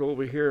camped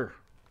over here,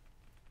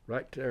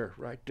 right there,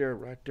 right there,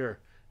 right there,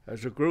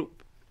 as a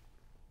group.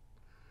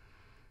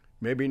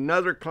 Maybe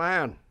another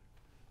clan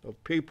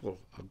of people,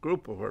 a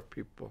group of our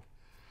people.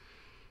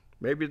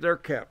 Maybe their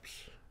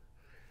camps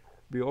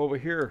be over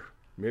here.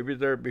 Maybe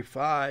there'd be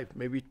 5,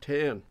 maybe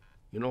 10,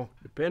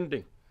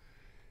 depending.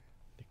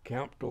 They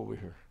camped over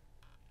here.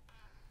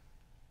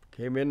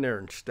 Came in there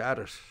in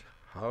status,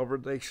 however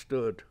they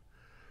stood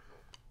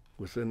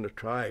within the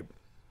tribe,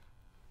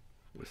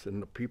 within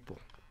the people.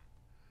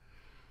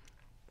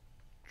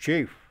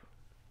 Chief,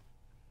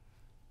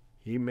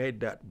 he made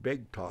that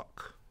big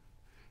talk,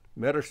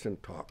 medicine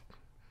talk,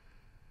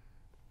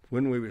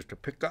 when we was to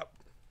pick up,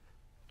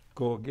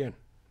 go again.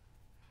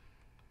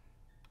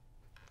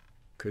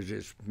 Because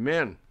his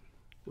men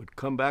would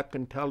come back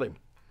and tell him,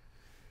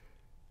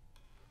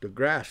 the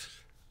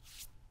grass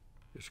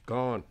is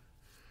gone.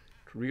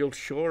 It's real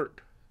short.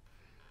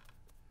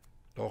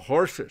 The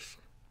horses,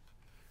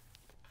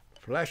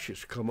 flesh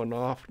is coming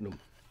off them.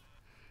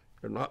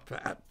 They're not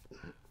fat,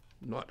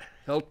 not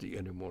healthy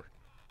anymore.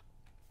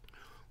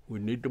 We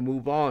need to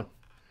move on.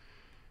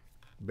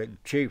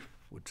 Big chief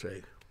would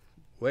say,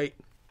 wait.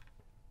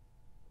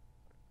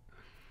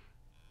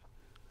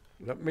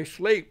 Let me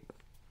sleep.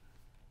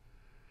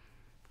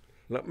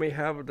 Let me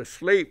have the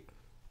sleep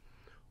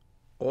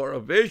or a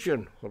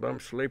vision while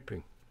I'm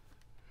sleeping.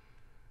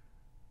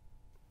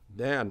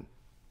 Then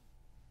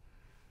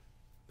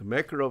the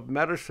maker of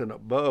medicine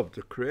above,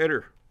 the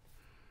Creator,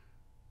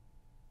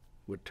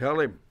 would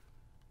tell him,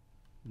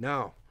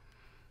 now,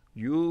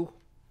 you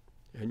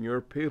and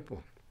your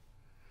people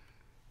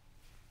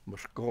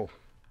must go.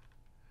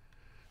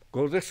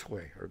 Go this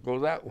way or go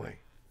that way.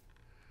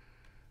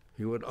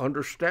 He would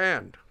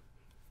understand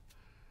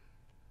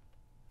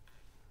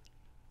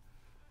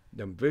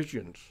them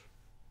visions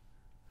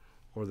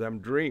or them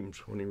dreams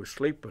when he was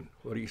sleeping,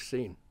 what he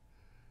seen,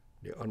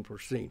 the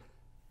unforeseen.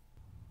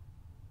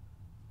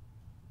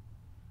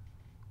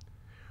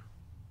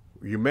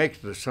 You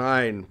make the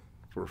sign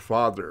for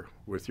Father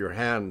with your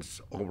hands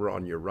over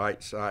on your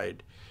right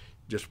side.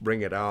 Just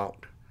bring it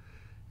out,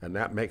 and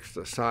that makes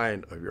the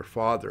sign of your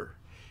Father.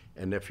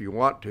 And if you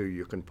want to,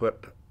 you can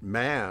put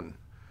man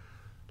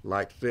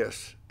like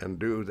this and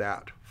do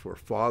that for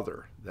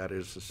Father. That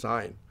is the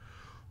sign.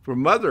 For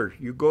Mother,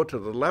 you go to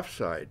the left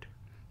side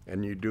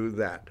and you do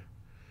that.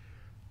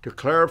 To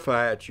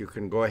clarify it, you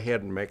can go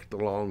ahead and make the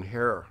long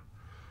hair,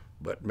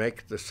 but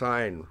make the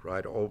sign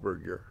right over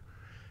your,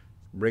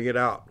 bring it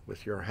out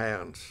with your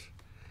hands.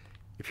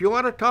 If you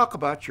want to talk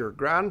about your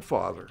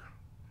grandfather,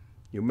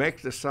 you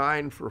make the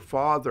sign for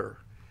Father,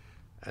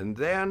 and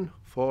then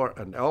for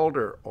an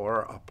elder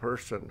or a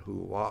person who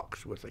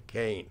walks with a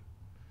cane.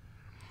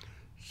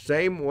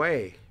 Same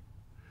way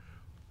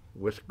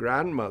with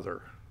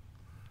grandmother,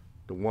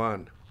 the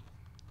one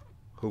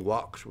who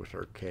walks with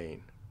her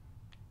cane.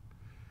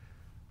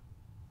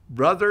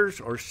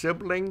 Brothers or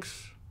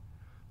siblings,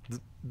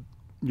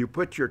 you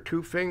put your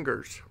two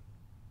fingers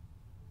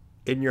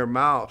in your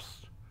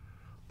mouth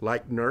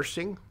like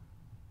nursing.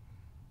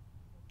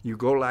 You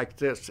go like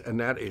this, and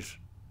that is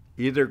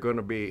either going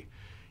to be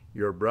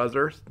your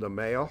brother, the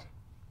male,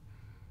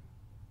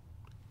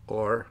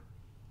 or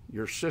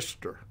your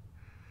sister.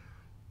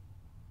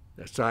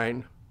 The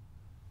sign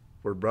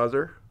for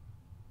brother,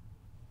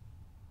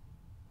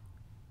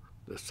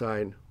 the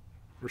sign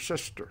for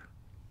sister.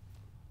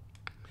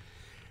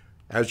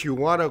 As you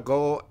want to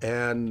go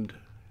and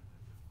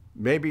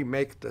maybe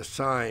make the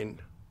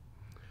sign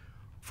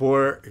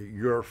for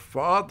your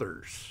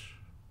father's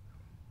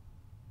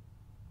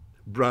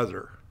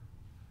brother,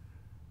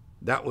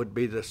 that would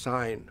be the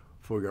sign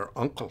for your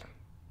uncle.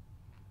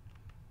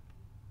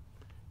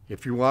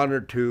 If you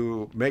wanted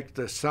to make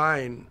the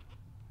sign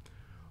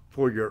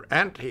for your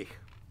auntie,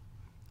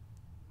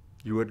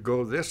 you would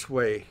go this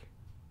way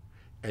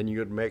and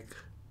you'd make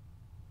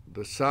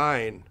the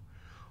sign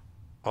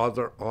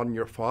either on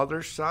your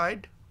father's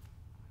side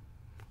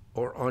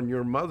or on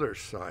your mother's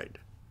side.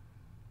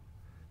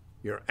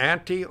 Your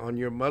auntie on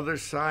your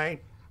mother's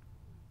side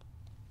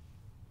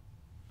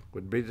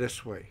would be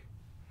this way.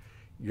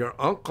 Your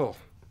uncle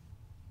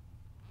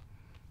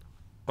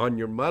on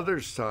your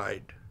mother's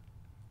side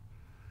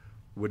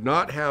would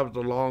not have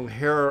the long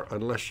hair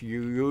unless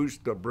you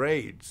used the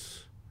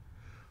braids,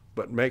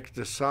 but make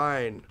the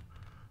sign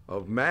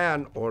of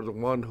man or the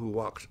one who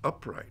walks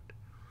upright.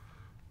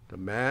 The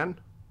man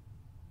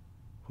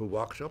who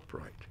walks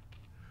upright.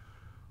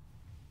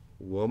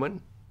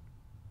 Woman,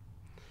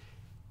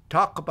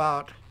 talk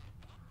about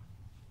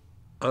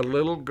a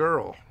little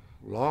girl,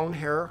 long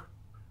hair,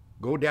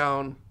 go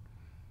down,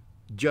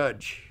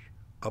 judge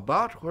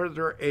about where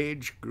their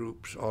age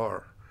groups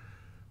are.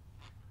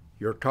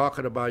 You're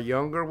talking about a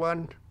younger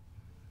one,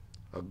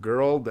 a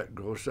girl that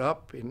grows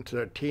up into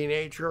a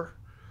teenager,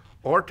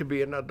 or to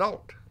be an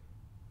adult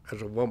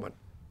as a woman.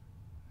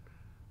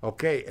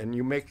 Okay, and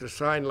you make the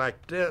sign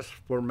like this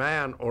for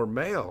man or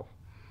male.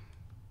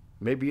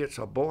 Maybe it's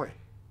a boy,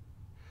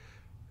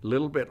 a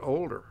little bit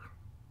older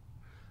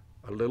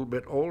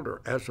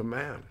as a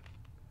man.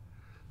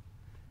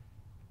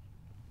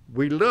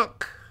 We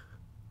look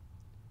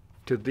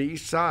to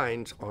these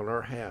signs on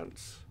our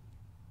hands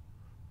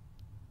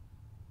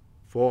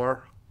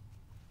for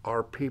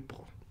our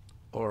people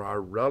or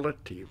our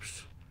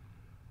relatives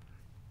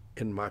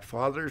in my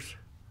father's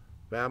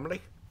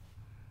family,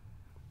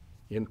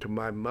 into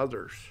my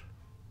mother's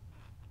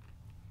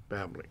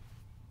family.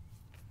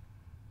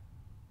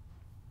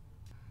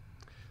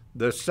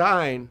 The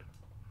sign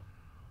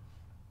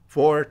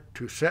for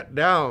to sit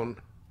down,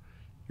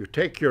 you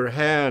take your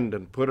hand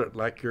and put it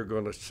like you're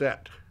going to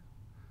sit.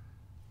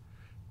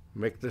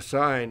 Make the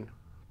sign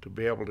to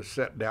be able to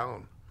sit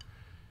down.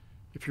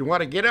 If you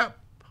want to get up,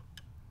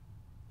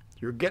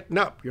 you're getting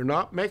up. You're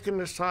not making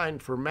the sign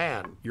for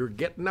man. You're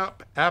getting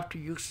up after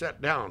you sit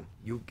down.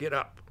 You get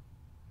up.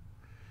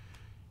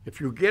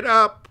 If you get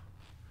up,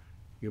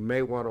 you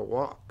may want to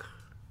walk.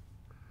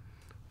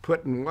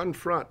 Putting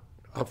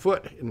a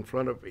foot in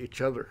front of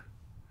each other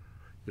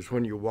is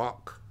when you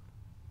walk.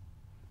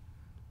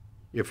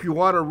 If you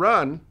want to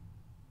run,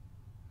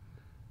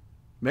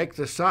 make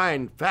the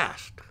sign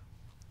fast.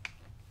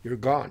 You're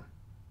gone.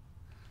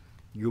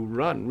 You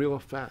run real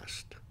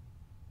fast,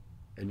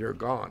 and you're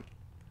gone.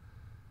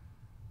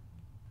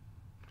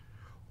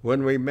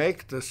 When we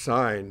make the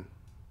sign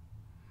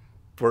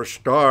For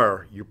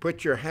star, you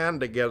put your hand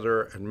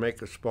together and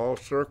make a small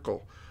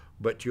circle,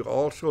 but you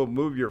also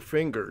move your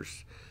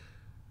fingers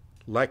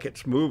like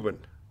it's moving.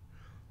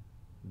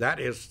 That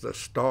is the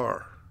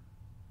star.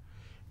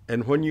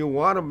 And when you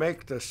want to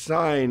make the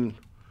sign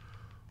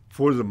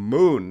for the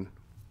moon,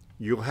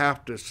 you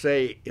have to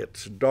say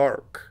it's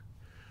dark.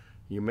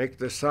 You make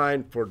the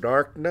sign for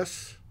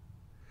darkness.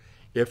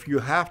 If you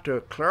have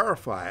to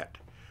clarify it,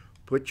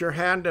 put your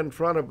hand in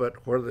front of it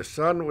where the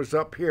sun was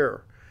up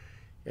here,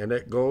 and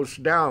it goes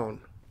down,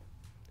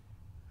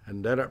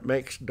 and then it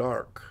makes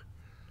dark.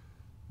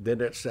 Then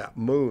it's that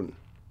moon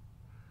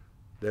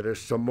that is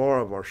some more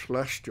of our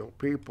celestial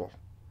people.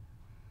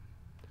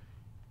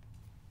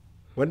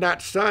 When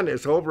that sun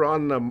is over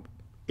on the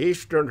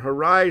eastern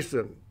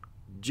horizon,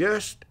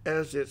 just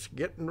as it's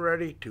getting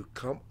ready to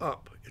come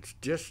up, it's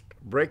just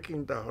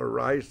breaking the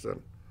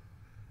horizon,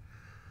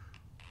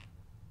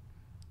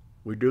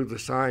 we do the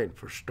sign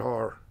for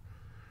star.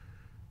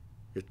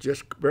 It's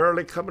just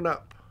barely coming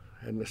up,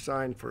 and the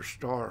sign for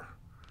star.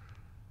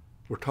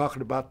 We're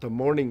talking about the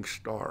morning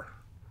star,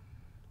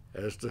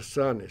 as the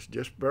sun is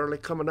just barely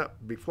coming up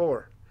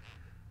before,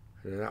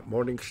 and that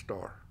morning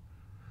star.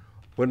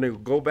 When they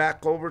go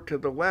back over to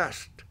the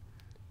west,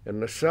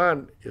 and the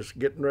sun is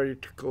getting ready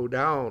to go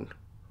down,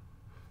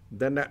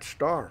 then that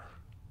star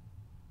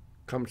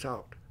comes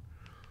out.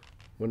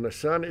 When the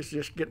sun is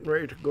just getting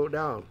ready to go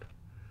down,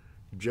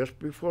 just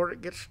before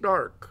it gets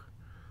dark,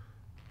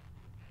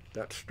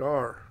 that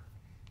star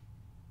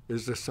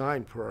is the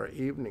sign for our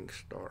evening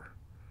star.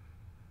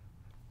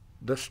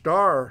 The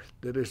star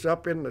that is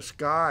up in the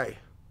sky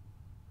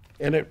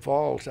and it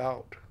falls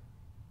out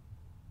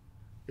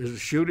is a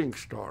shooting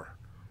star.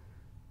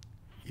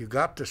 You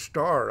got the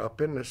star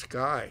up in the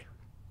sky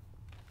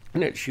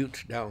and it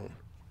shoots down.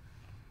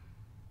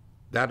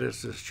 That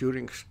is the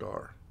shooting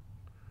star.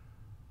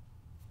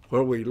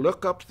 Where we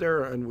look up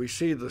there and we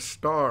see the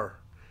star,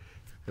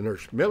 and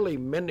there's many,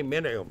 many,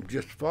 many of them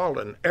just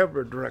falling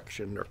every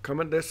direction. They're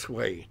coming this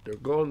way. They're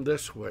going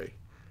this way.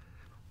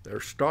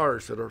 There's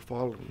stars that are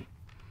falling,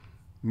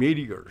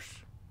 meteors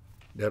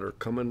that are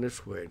coming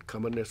this way and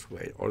coming this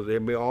way. Or they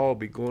may all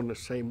be going the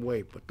same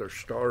way, but they're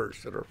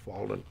stars that are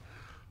falling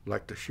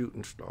like the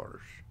shooting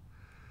stars.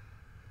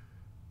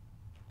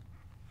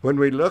 When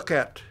we look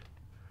at,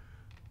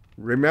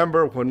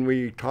 remember when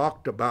we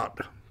talked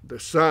about the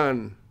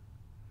sun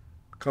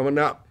coming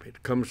up,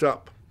 it comes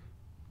up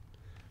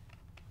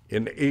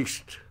in the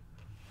east,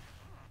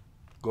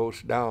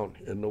 goes down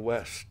in the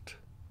west.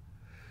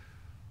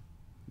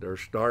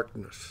 There's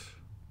darkness,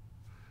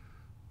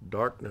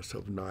 darkness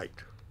of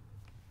night.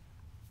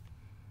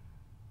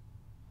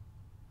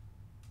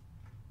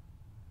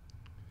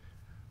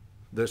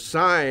 The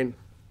sign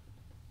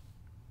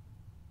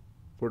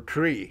for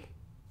tree,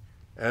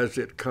 as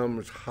it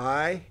comes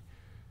high,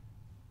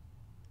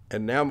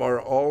 and them are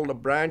all the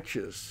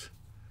branches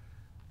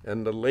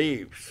and the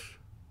leaves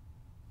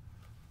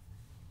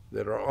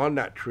that are on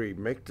that tree,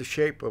 make the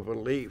shape of a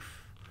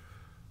leaf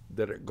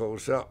that it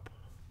goes up.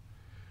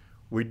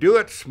 We do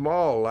it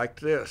small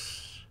like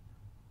this.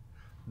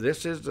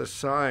 This is the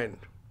sign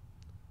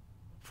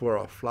for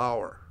a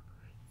flower.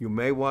 You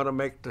may want to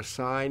make the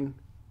sign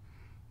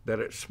that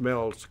it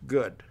smells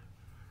good.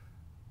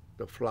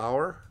 The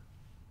flower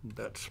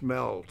that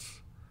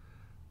smells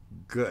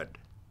good.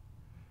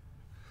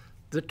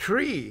 The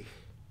tree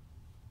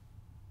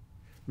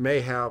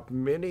may have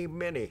many,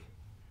 many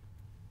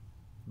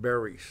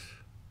berries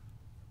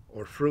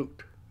or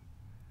fruit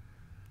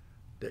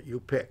that you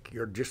pick.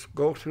 You just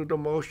go through the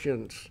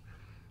motions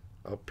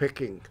of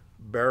picking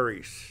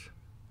berries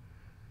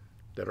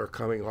that are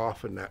coming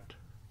off in that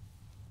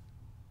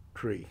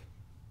tree.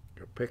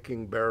 You're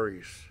picking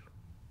berries.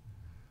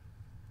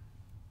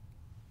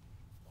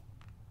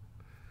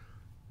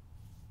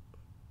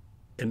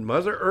 In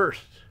Mother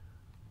Earth,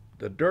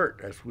 the dirt,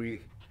 as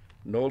we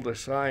know the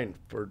sign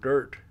for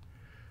dirt,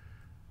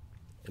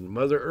 in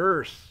Mother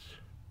Earth,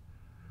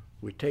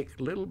 we take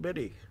little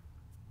bitty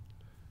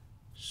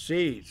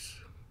seeds,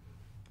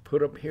 put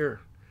them here,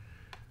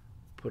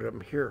 put them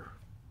here.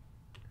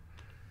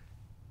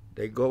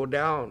 They go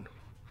down.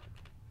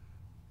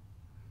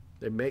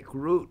 They make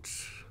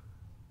roots.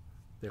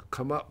 They'll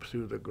come up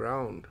through the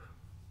ground.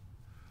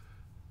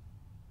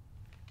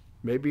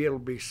 Maybe it'll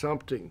be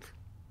something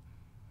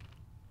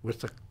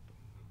with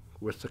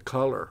the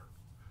color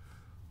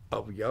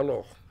of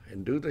yellow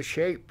and do the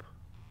shape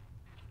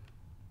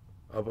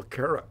of a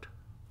carrot.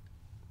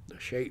 The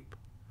shape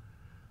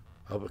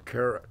of a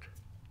carrot.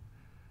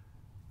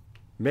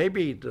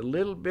 Maybe the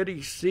little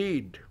bitty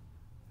seed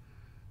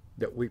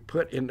that we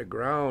put in the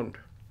ground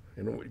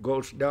and it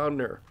goes down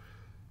there,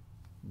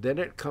 then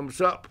it comes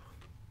up.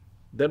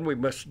 Then we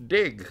must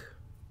dig.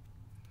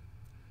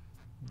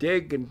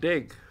 Dig and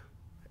dig.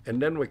 And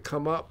then we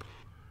come up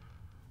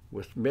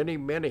with many,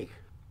 many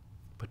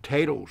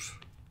potatoes,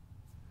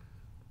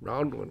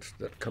 round ones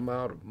that come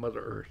out of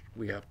Mother Earth.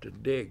 We have to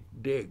dig,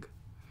 dig.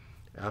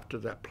 After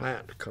that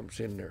plant comes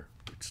in there,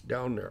 it's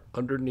down there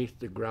underneath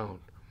the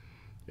ground.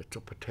 It's a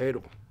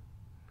potato.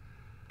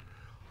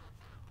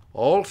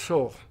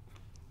 Also,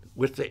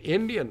 with the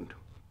Indian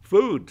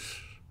foods,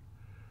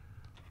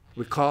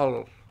 we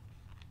call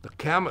the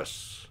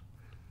camas.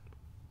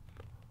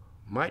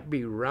 Might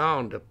be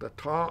round at the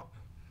top,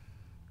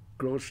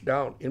 grows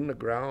down in the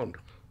ground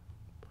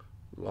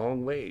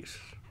long ways.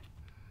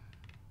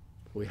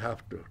 We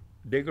have to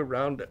dig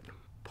around it,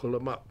 pull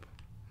them up.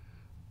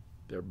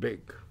 They're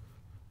big.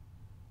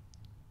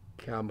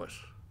 Camas.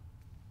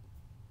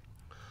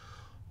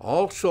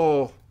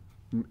 Also,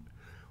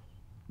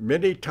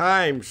 many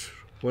times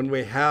when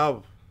we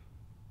have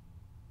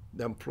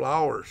them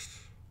flowers,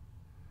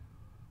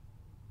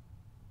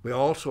 we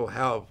also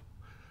have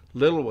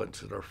little ones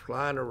that are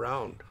flying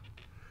around,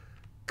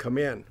 come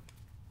in.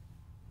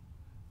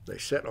 They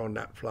sit on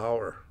that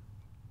flower.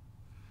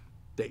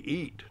 They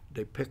eat.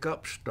 They pick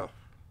up stuff.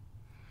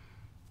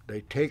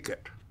 They take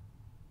it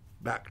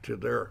back to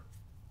their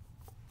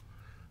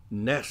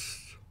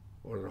nests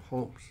or their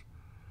homes.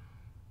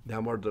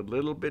 Them are the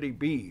little bitty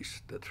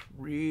bees that's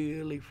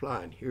really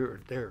flying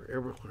here, there,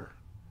 everywhere.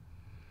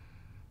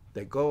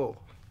 They go.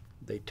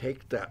 They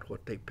take that,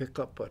 what they pick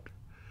up, but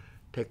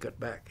take it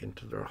back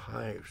into their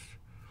hives.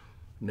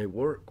 And they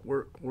work.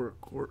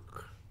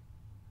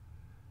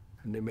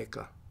 And they make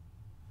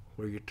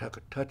where you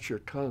touch your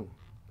tongue,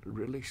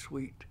 really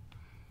sweet.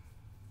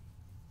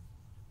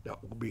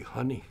 That will be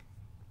honey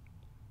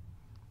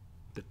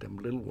that them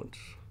little ones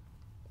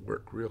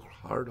work real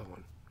hard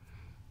on.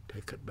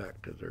 Take it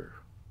back to their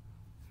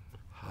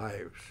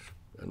hives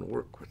and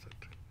work with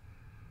it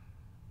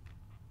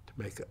to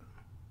make it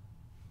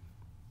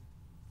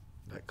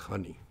like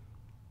honey.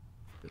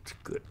 It's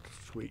good,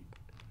 sweet.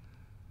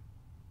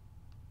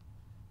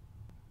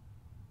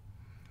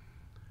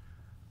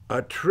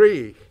 A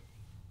tree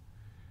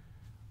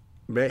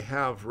may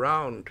have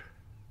round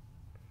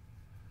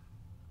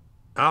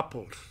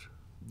apples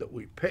that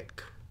we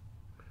pick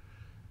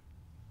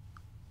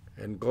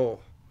and go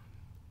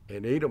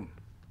and eat them.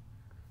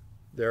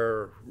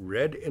 They're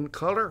red in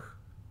color.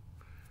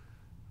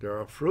 They're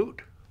a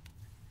fruit.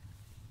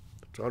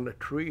 It's on a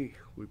tree.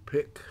 We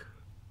pick,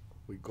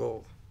 we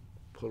go,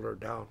 pull her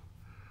down.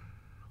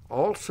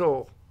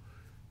 Also,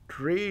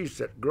 trees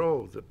that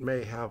grow that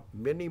may have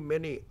many,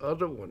 many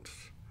other ones,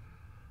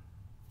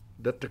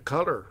 that the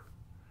color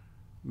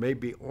may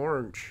be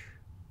orange.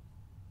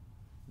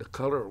 The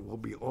color will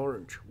be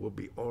orange, will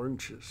be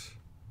oranges.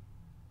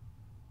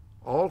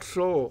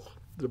 Also,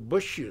 the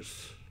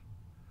bushes,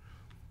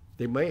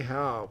 they may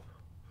have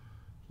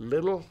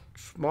little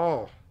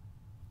small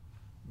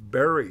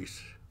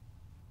berries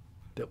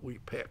that we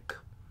pick.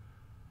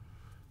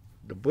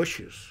 The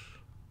bushes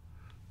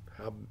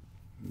have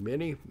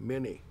many,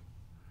 many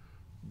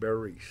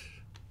berries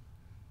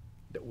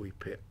that we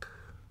pick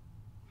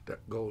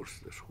that goes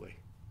this way.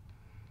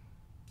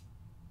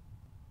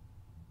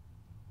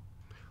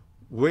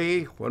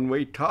 When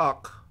we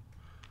talk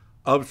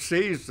of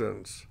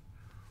seasons,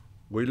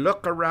 we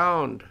look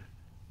around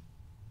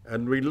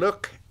and we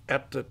look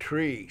at the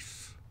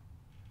trees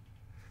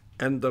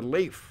and the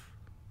leaf,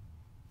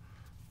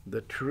 the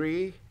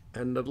tree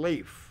and the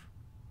leaf.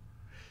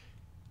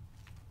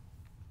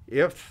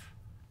 If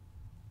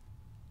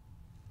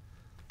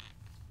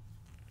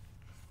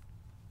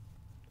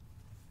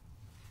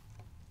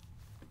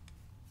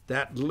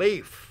that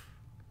leaf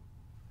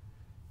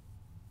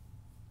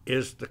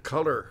is the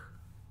color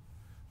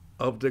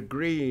of the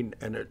green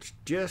and it's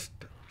just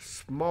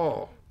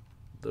small,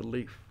 the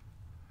leaf,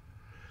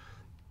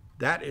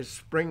 that is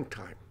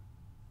springtime.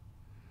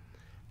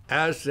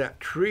 As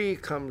that tree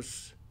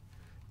comes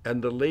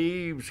and the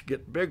leaves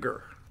get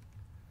bigger,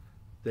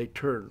 they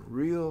turn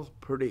real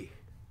pretty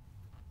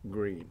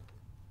green.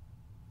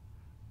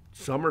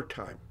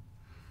 Summertime.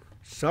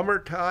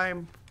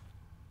 Summertime,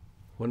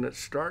 when it's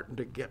starting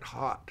to get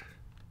hot.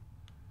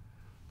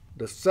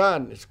 The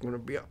sun is going to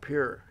be up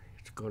here.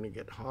 It's going to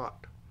get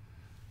hot.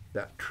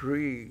 That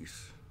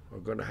trees are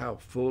going to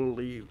have full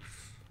leaves.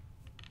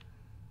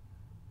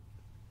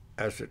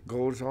 As it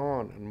goes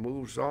on and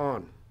moves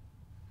on,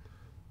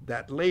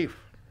 that leaf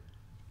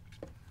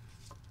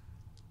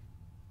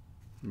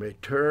may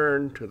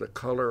turn to the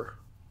color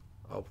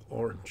of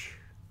orange.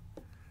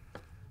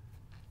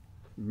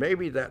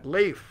 Maybe that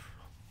leaf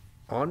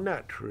on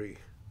that tree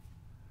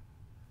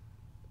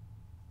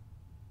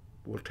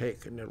will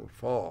take and it'll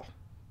fall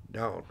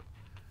down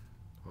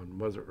on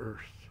Mother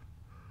Earth.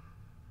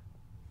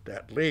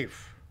 That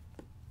leaf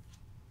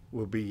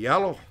will be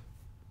yellow.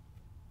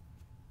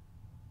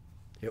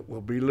 It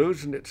will be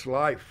losing its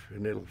life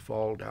and it'll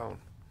fall down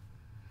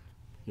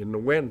in the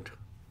wind.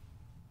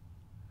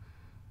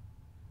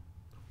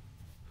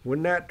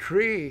 When that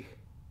tree,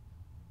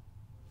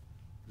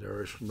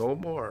 there is no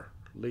more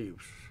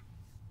leaves,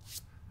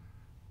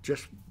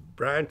 just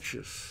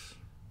branches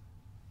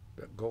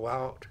that go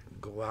out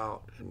and go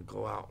out and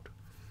go out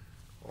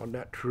on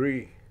that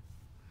tree.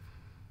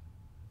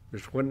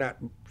 It's when that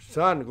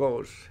sun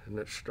goes and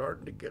it's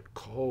starting to get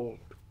cold,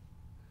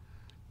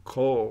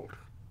 cold.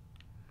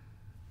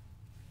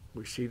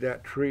 We see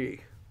that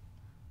tree,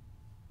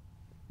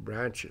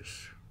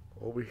 branches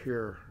over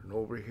here and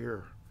over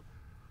here.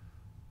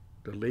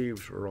 The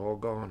leaves are all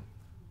gone.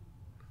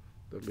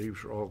 The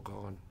leaves are all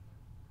gone.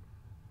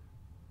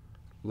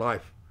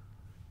 Life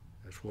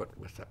has went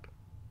with it.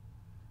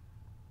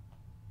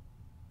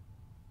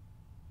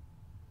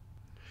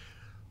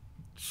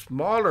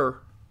 Smaller,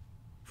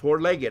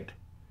 four-legged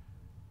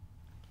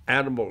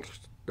animals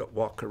that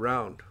walk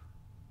around.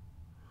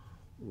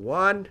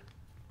 One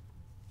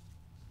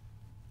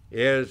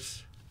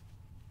is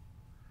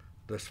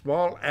the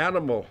small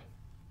animal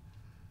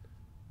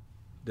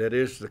that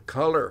is the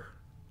color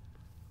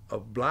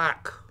of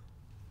black,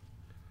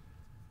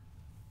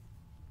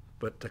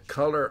 but the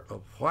color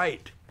of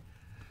white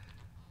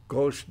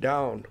goes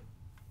down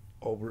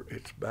over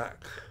its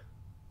back.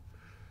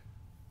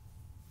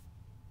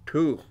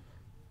 Two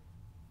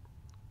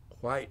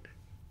white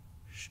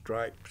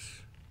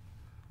stripes.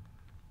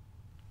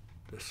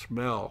 The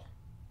smell,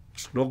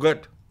 it's no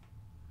good.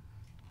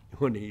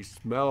 When he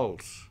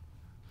smells,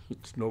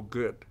 it's no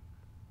good.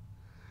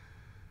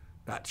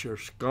 That's your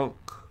skunk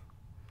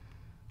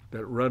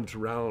that runs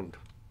around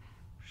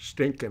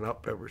stinking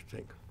up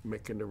everything,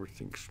 making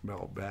everything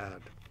smell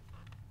bad.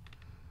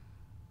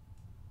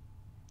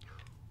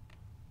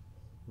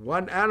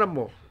 One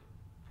animal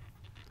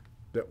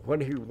that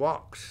when he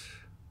walks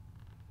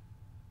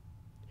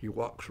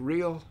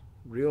real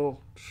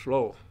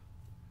slow.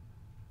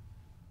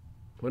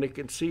 When he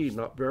can see,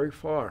 not very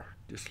far,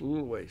 just a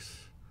little ways.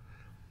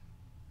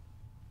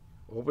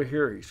 Over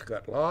here, he's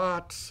got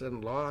lots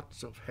and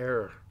lots of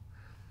hair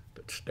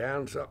that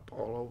stands up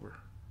all over.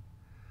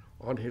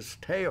 On his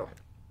tail,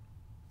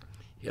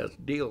 he has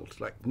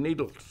deals like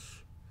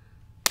needles.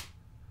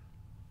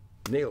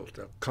 Nails,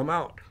 they'll come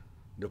out.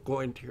 They'll go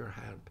into your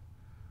hand.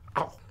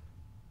 Ow!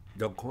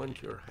 They'll go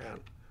into your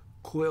hand.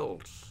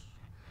 Quills,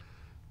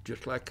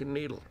 just like a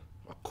needle,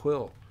 a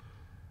quill.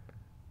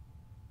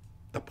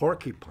 The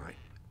porcupine,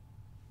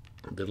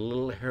 the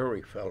little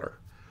hairy feller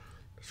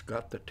that's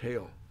got the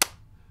tail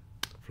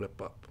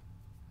flip up,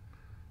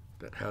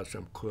 that has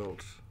them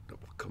quills that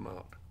will come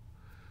out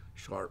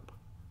sharp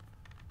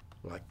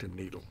like the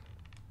needle.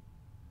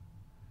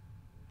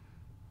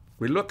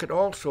 We look at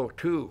also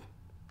too,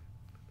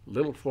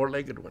 little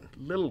four-legged one,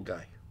 little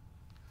guy.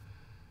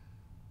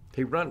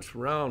 He runs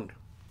around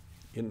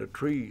in the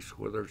trees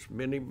where there's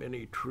many,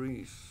 many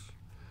trees.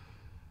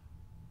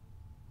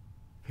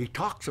 He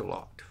talks a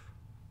lot.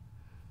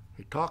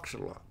 He talks a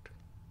lot.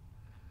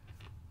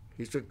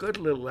 He's a good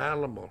little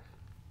animal.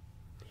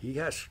 He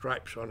has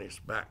stripes on his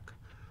back,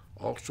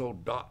 also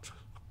dots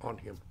on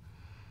him.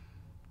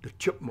 The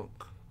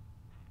chipmunk,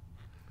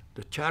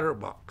 the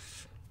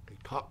chatterbox, he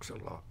talks a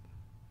lot.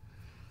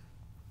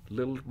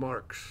 Little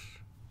marks,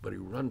 but he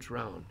runs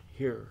around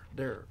here,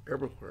 there,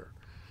 everywhere.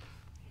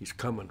 He's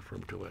coming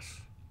from to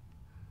us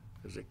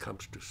as he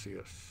comes to see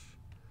us.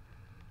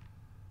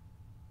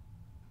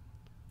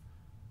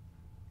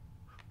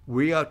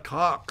 We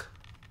talk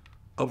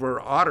of our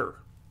otter.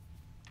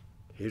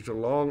 He's a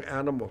long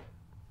animal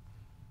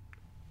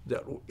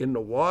that in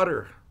the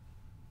water,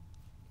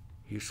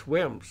 he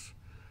swims.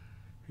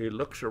 He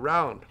looks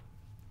around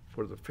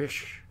for the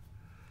fish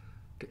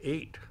to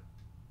eat.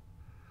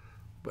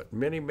 But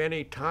many,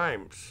 many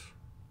times,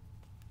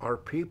 our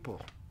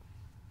people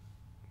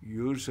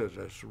use it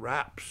as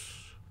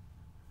wraps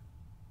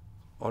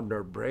on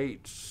their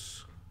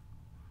braids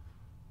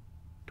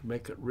to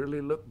make it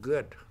really look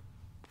good,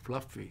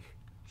 fluffy,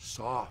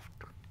 soft.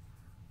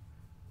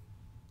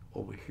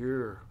 Over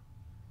here,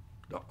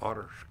 the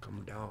otters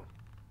come down.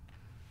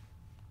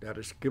 That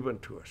is given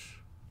to us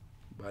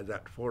by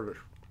that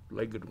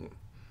four-legged one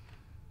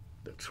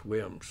that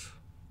swims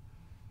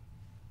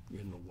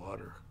in the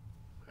water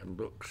and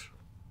looks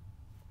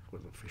for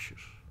the fishes.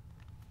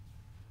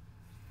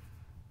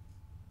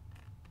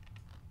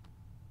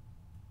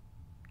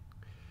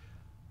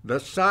 The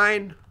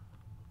sign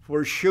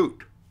for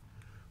shoot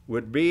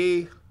would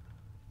be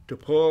to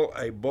pull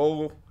a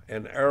bow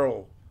and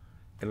arrow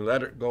and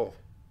let it go.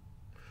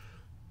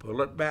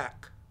 Pull it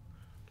back,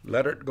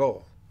 let it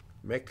go.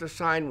 Make the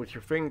sign with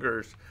your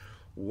fingers.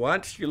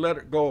 Once you let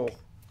it go,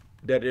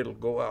 that it'll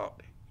go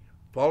out.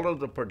 Follow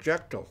the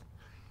projectile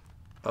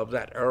of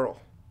that arrow.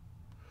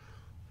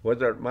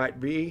 Whether it might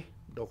be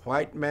the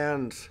white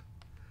man's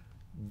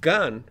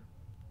gun,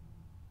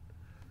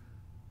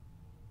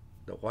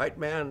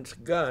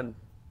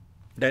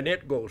 then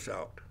it goes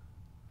out.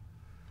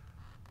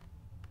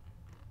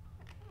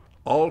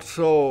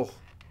 Also,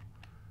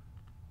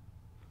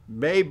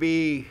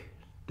 maybe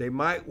they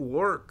might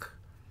work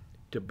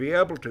to be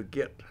able to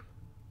get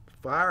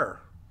fire.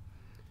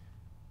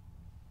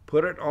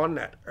 Put it on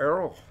that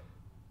arrow,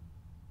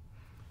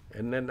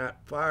 and then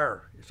that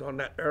fire is on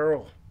that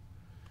arrow.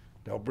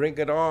 They'll bring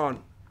it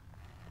on,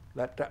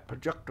 let that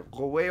projectile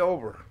go way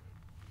over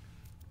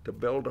to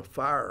build a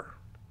fire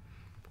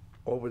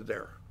over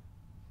there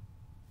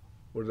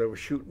where they were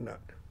shooting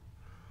at.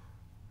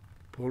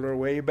 Pull her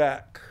way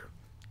back.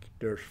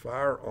 There's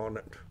fire on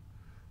it,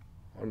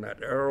 on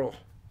that arrow.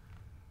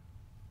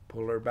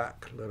 Pull her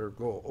back, let her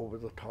go over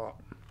the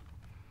top,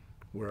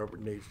 wherever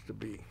it needs to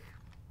be.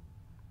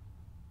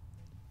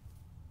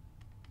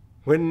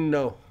 When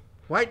the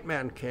white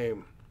man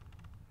came,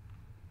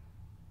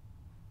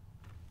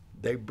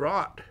 they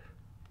brought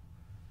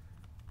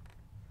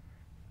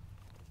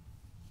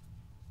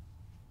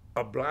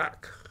a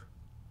black,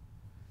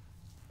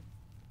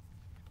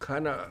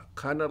 kind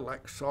of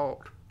like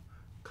salt,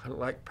 kind of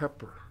like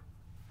pepper.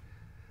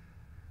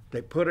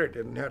 They put it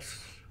in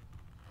this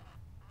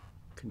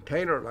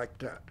container like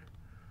that.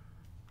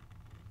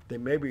 They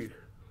maybe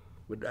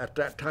would, at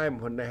that time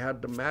when they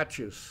had the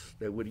matches,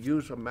 they would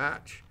use a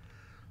match,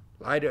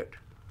 light it,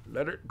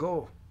 let it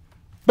go.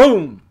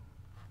 Boom!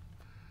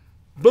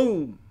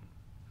 Boom!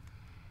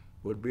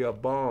 Would be a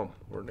bomb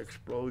or an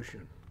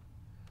explosion.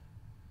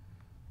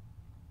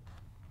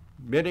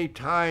 Many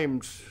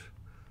times,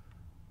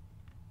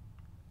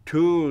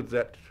 too,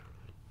 that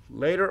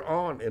later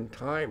on in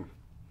time,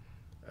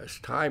 as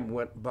time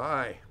went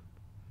by,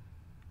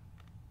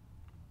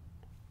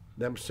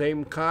 them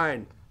same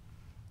kind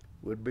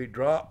would be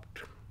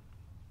dropped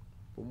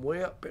from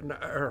way up in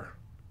the air,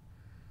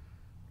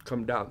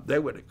 come down. They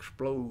would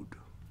explode.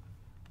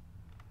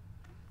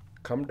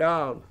 Come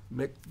down,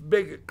 make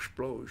big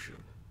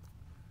explosion.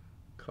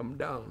 Come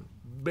down,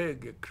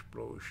 big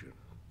explosion.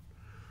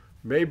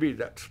 Maybe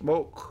that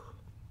smoke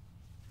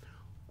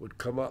would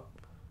come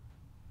up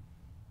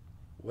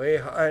way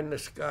high in the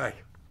sky.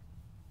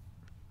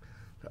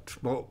 That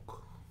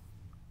smoke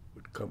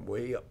would come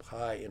way up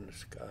high in the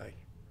sky.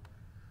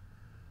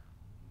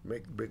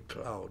 Make a big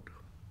cloud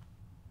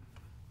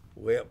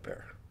way up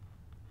there.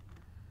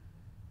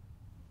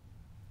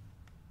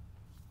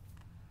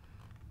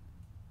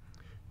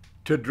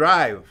 To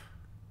drive,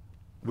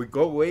 we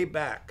go way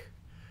back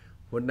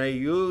when they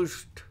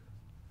used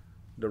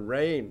the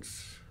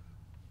reins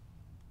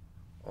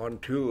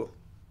onto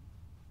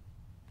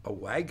a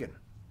wagon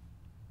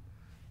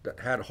that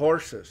had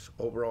horses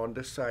over on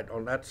this side,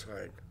 on that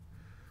side.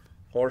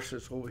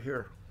 Horses over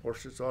here,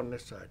 horses on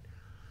this side.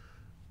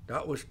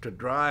 That was to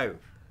drive.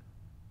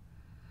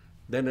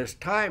 Then as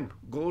time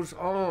goes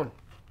on,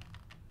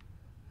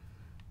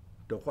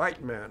 the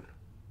white man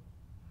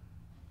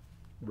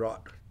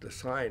brought the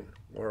sign,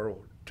 or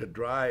to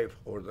drive,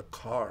 or the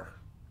car.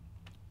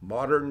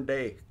 Modern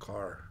day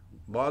car,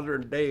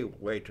 modern day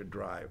way to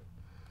drive.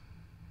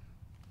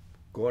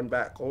 Going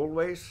back old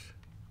ways,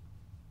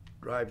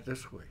 drive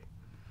this way.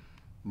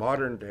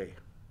 Modern day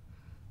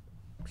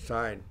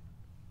sign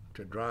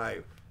to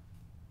drive.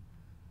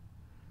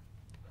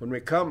 When we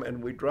come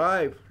and we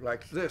drive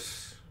like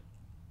this,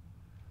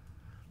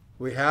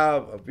 we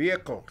have a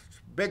vehicle, it's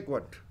a big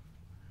one.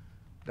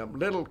 Them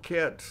little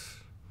kids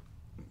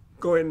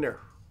go in there.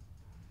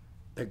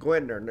 They go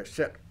in there and they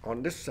sit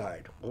on this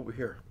side, over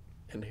here,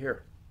 and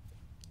here.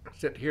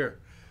 Sit here,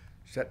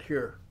 sit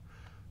here.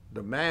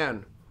 The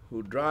man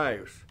who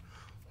drives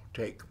will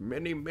take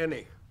many,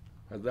 many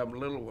of them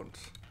little ones,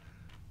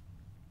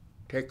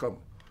 take them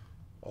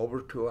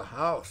over to a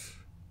house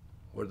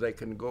where they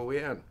can go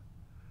in.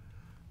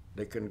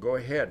 They can go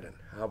ahead and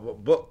have a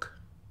book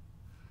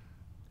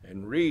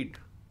and read.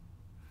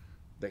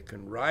 They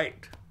can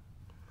write.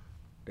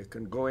 They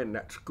can go in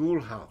that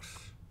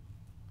schoolhouse,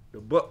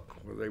 the book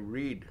where they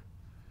read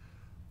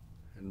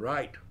and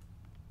write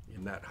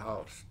in that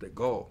house. They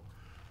go.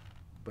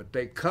 But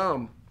they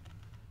come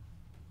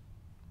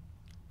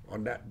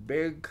on that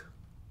big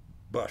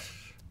bus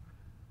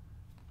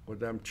with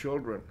them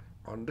children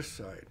on this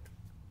side,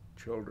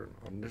 children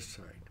on this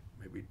side,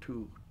 maybe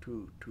two,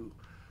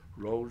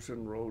 rows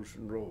and rows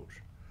and rows.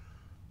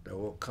 They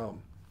will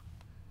come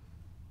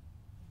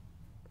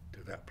to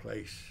that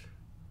place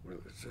where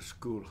there's a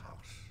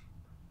schoolhouse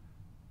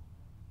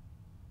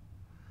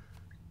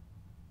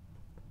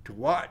to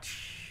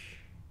watch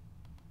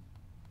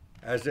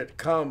as it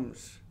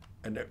comes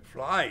and it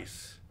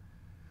flies,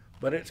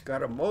 but it's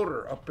got a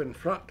motor up in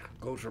front,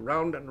 goes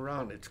around and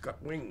around. It's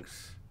got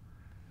wings,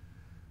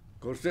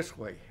 goes this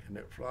way and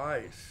it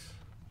flies,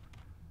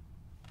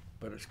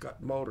 but it's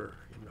got motor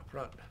in the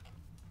front.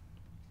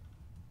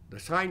 The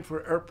sign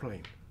for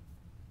airplane.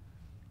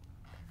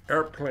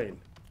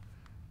 Airplane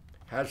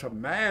has a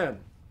man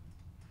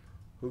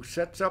who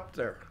sits up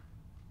there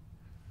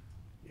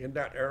in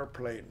that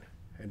airplane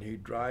and he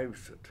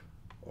drives it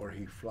or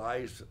he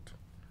flies it.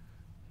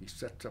 He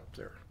sits up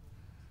there,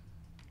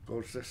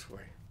 goes this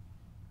way,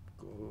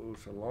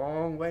 goes a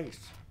long ways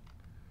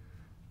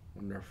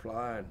when they're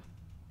flying.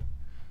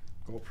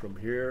 Go from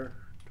here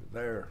to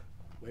there,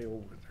 way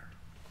over there,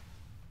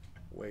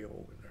 way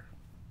over there.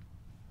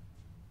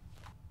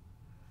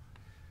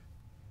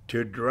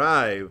 To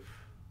drive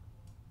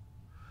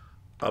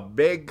a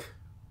big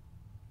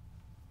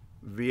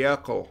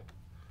vehicle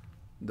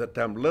that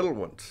them little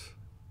ones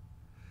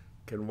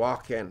can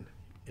walk in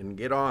and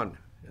get on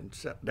and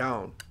sit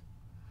down.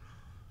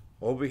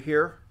 Over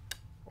here,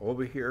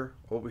 over here,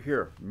 over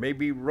here,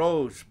 maybe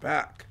rows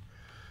back.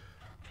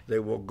 They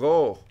will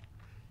go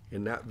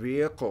in that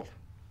vehicle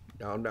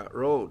down that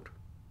road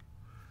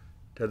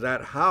to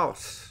that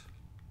house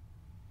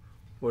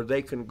where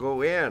they can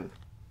go in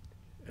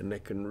and they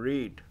can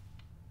read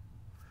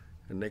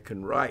and they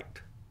can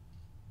write.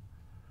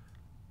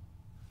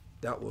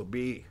 That will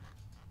be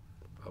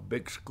a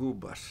big school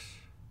bus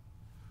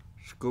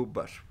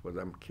for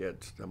them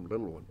kids, them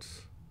little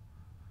ones.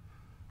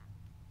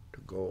 to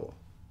go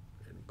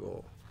and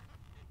go.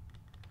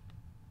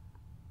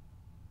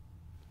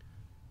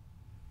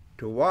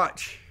 To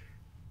watch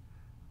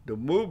the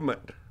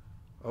movement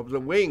of the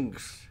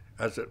wings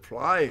as it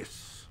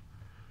flies,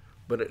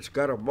 but it's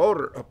got a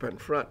motor up in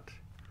front,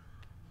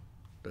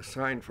 the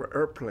sign for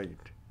airplane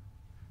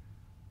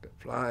that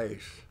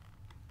flies.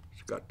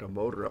 It's got the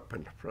motor up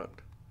in the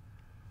front.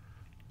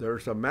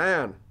 There's a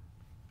man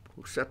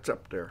who sits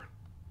up there.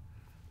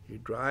 He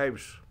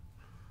drives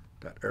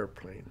that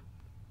airplane.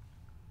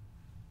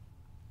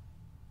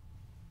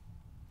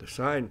 The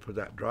sign for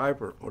that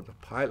driver or the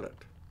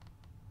pilot,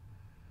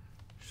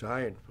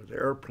 sign for the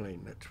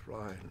airplane that's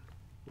flying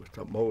with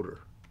the motor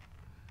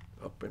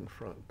up in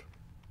front.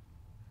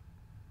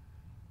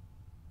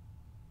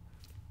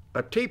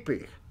 A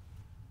teepee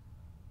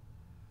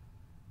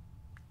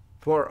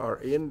for our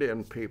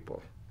Indian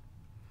people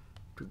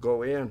to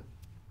go in,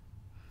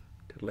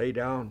 to lay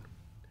down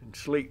and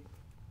sleep,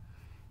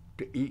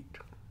 to eat.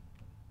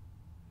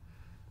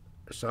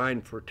 A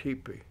sign for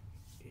teepee,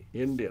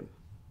 Indian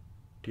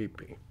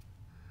teepee.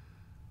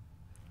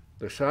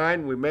 The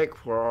sign we make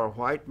for our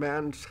white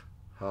man's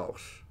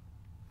house.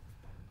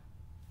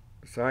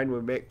 The sign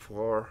we make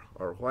for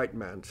our white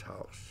man's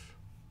house.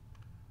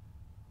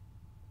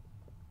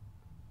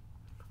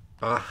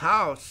 A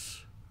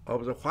house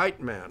of the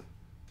white man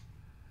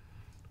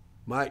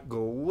might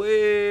go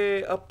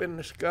way up in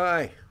the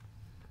sky.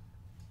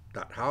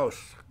 That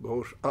house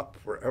goes up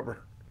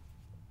forever.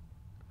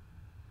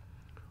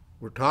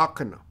 We're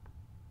talking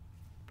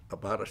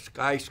about a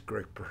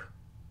skyscraper.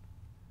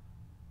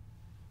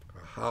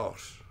 A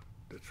house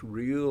that's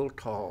real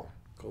tall,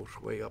 goes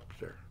way up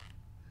there.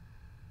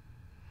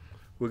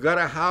 We got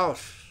a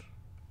house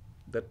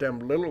that them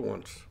little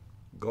ones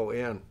go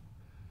in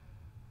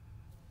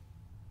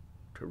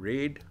to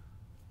read,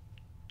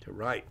 to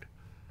write.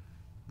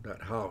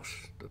 That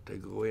house that they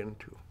go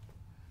into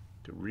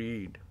to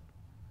read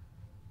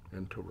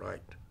and to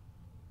write.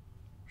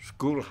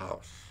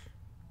 Schoolhouse.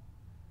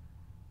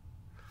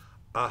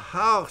 A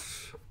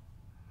house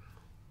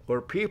where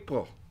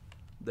people,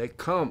 they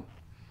come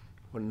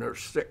when they're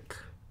sick.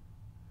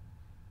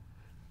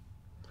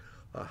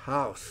 A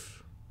house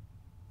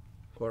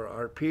where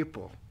our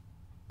people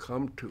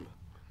come to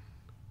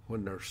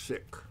when they're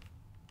sick.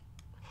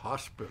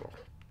 Hospital.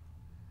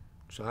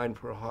 Sign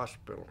for a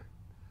hospital.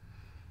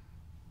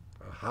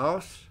 A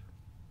house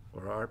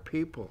where our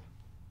people,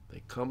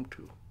 they come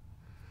to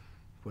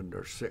when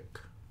they're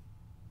sick.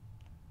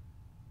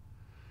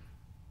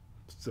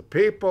 It's the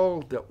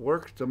people that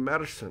work the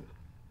medicine,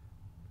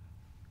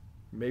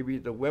 maybe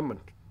the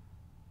women,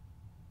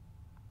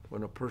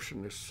 when a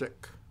person is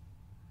sick.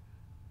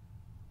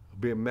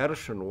 Be a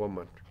medicine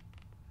woman,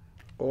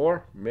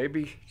 or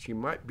maybe she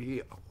might be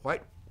a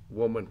white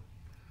woman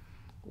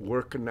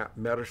working that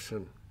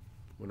medicine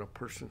when a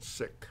person's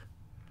sick,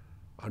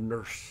 a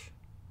nurse.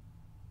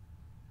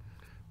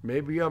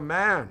 Maybe a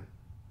man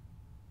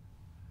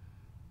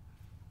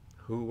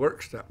who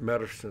works that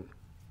medicine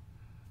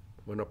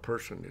when a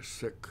person is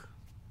sick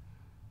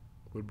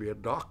would be a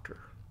doctor.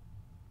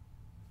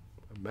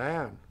 A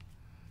man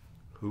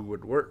who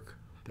would work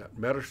that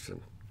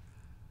medicine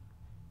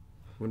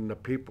when the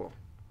people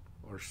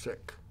are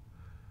sick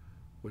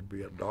would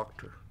be a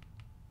doctor.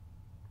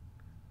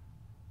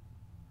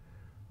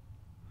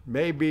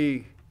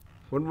 Maybe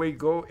when we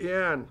go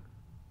in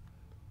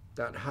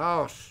that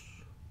house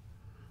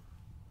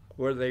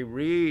where they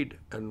read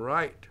and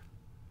write,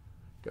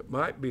 it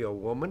might be a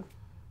woman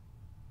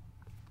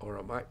or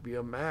it might be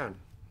a man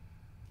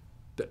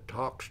that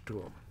talks to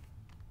them.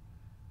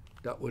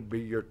 That would be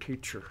your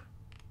teacher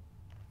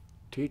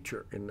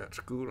in that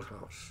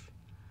schoolhouse,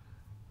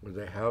 where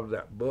they have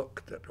that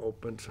book that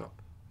opens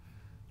up,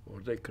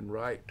 or they can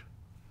write.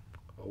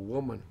 A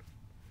woman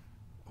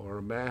or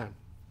a man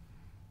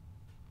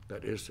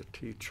that is a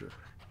teacher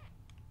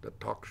that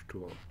talks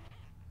to them.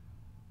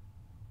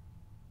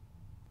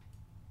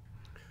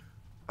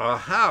 A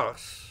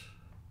house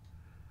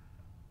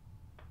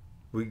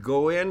we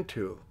go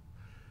into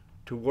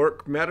to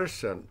work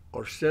medicine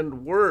or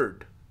send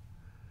word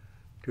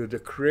to the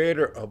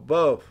Creator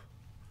above.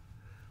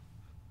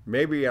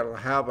 Maybe it'll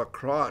have a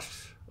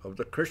cross of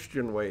the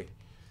Christian way.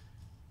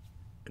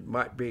 It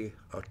might be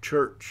a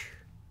church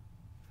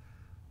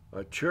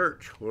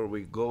where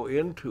we go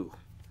into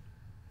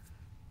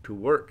to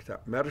work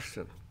that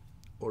medicine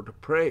or to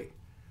pray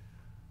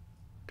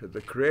to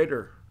the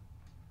Creator.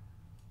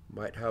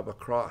 Might have a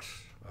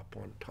cross up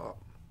on top,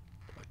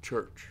 a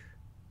church.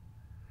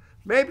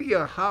 Maybe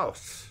a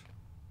house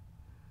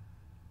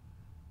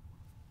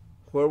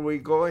where we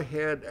go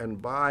ahead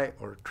and buy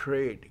or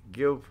trade,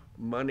 give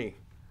money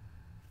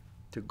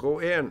to go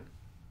in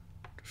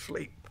to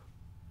sleep.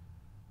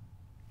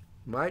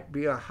 Might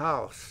be a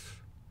house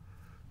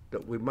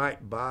that we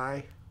might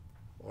buy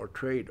or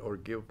trade or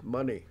give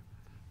money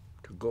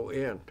to go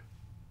in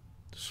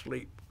to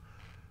sleep.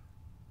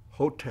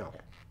 Hotel,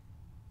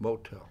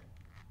 motel.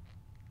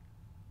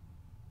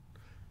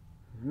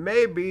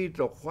 Maybe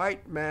the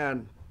white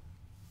man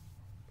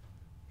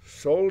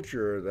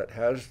soldier that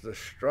has the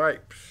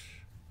stripes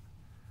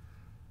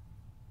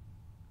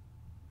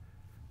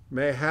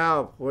may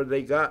have where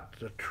they got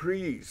the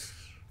trees.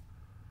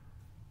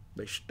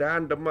 They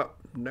stand them up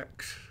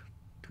next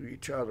to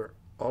each other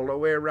all the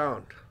way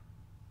around.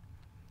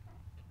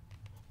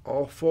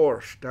 All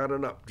four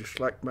standing up just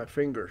like my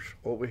fingers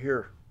over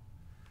here,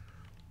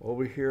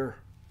 over here,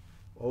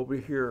 over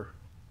here,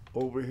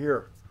 over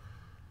here.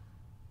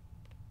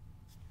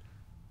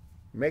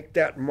 Make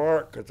that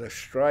mark of the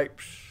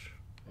stripes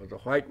of the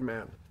white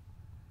man.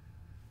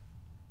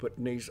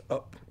 Putting these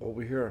up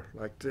over here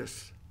like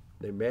this.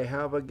 They may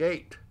have a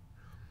gate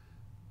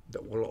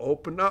that will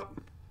open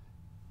up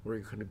where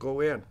you can go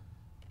in.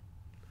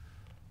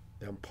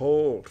 Them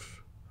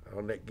poles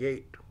on that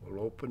gate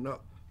will open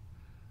up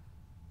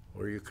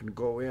where you can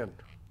go in.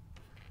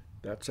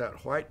 That's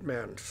that white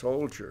man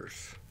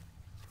soldiers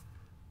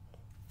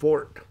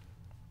fort.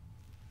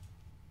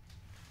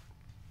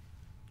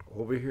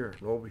 Over here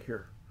and over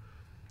here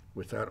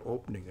with that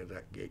opening of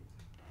that gate.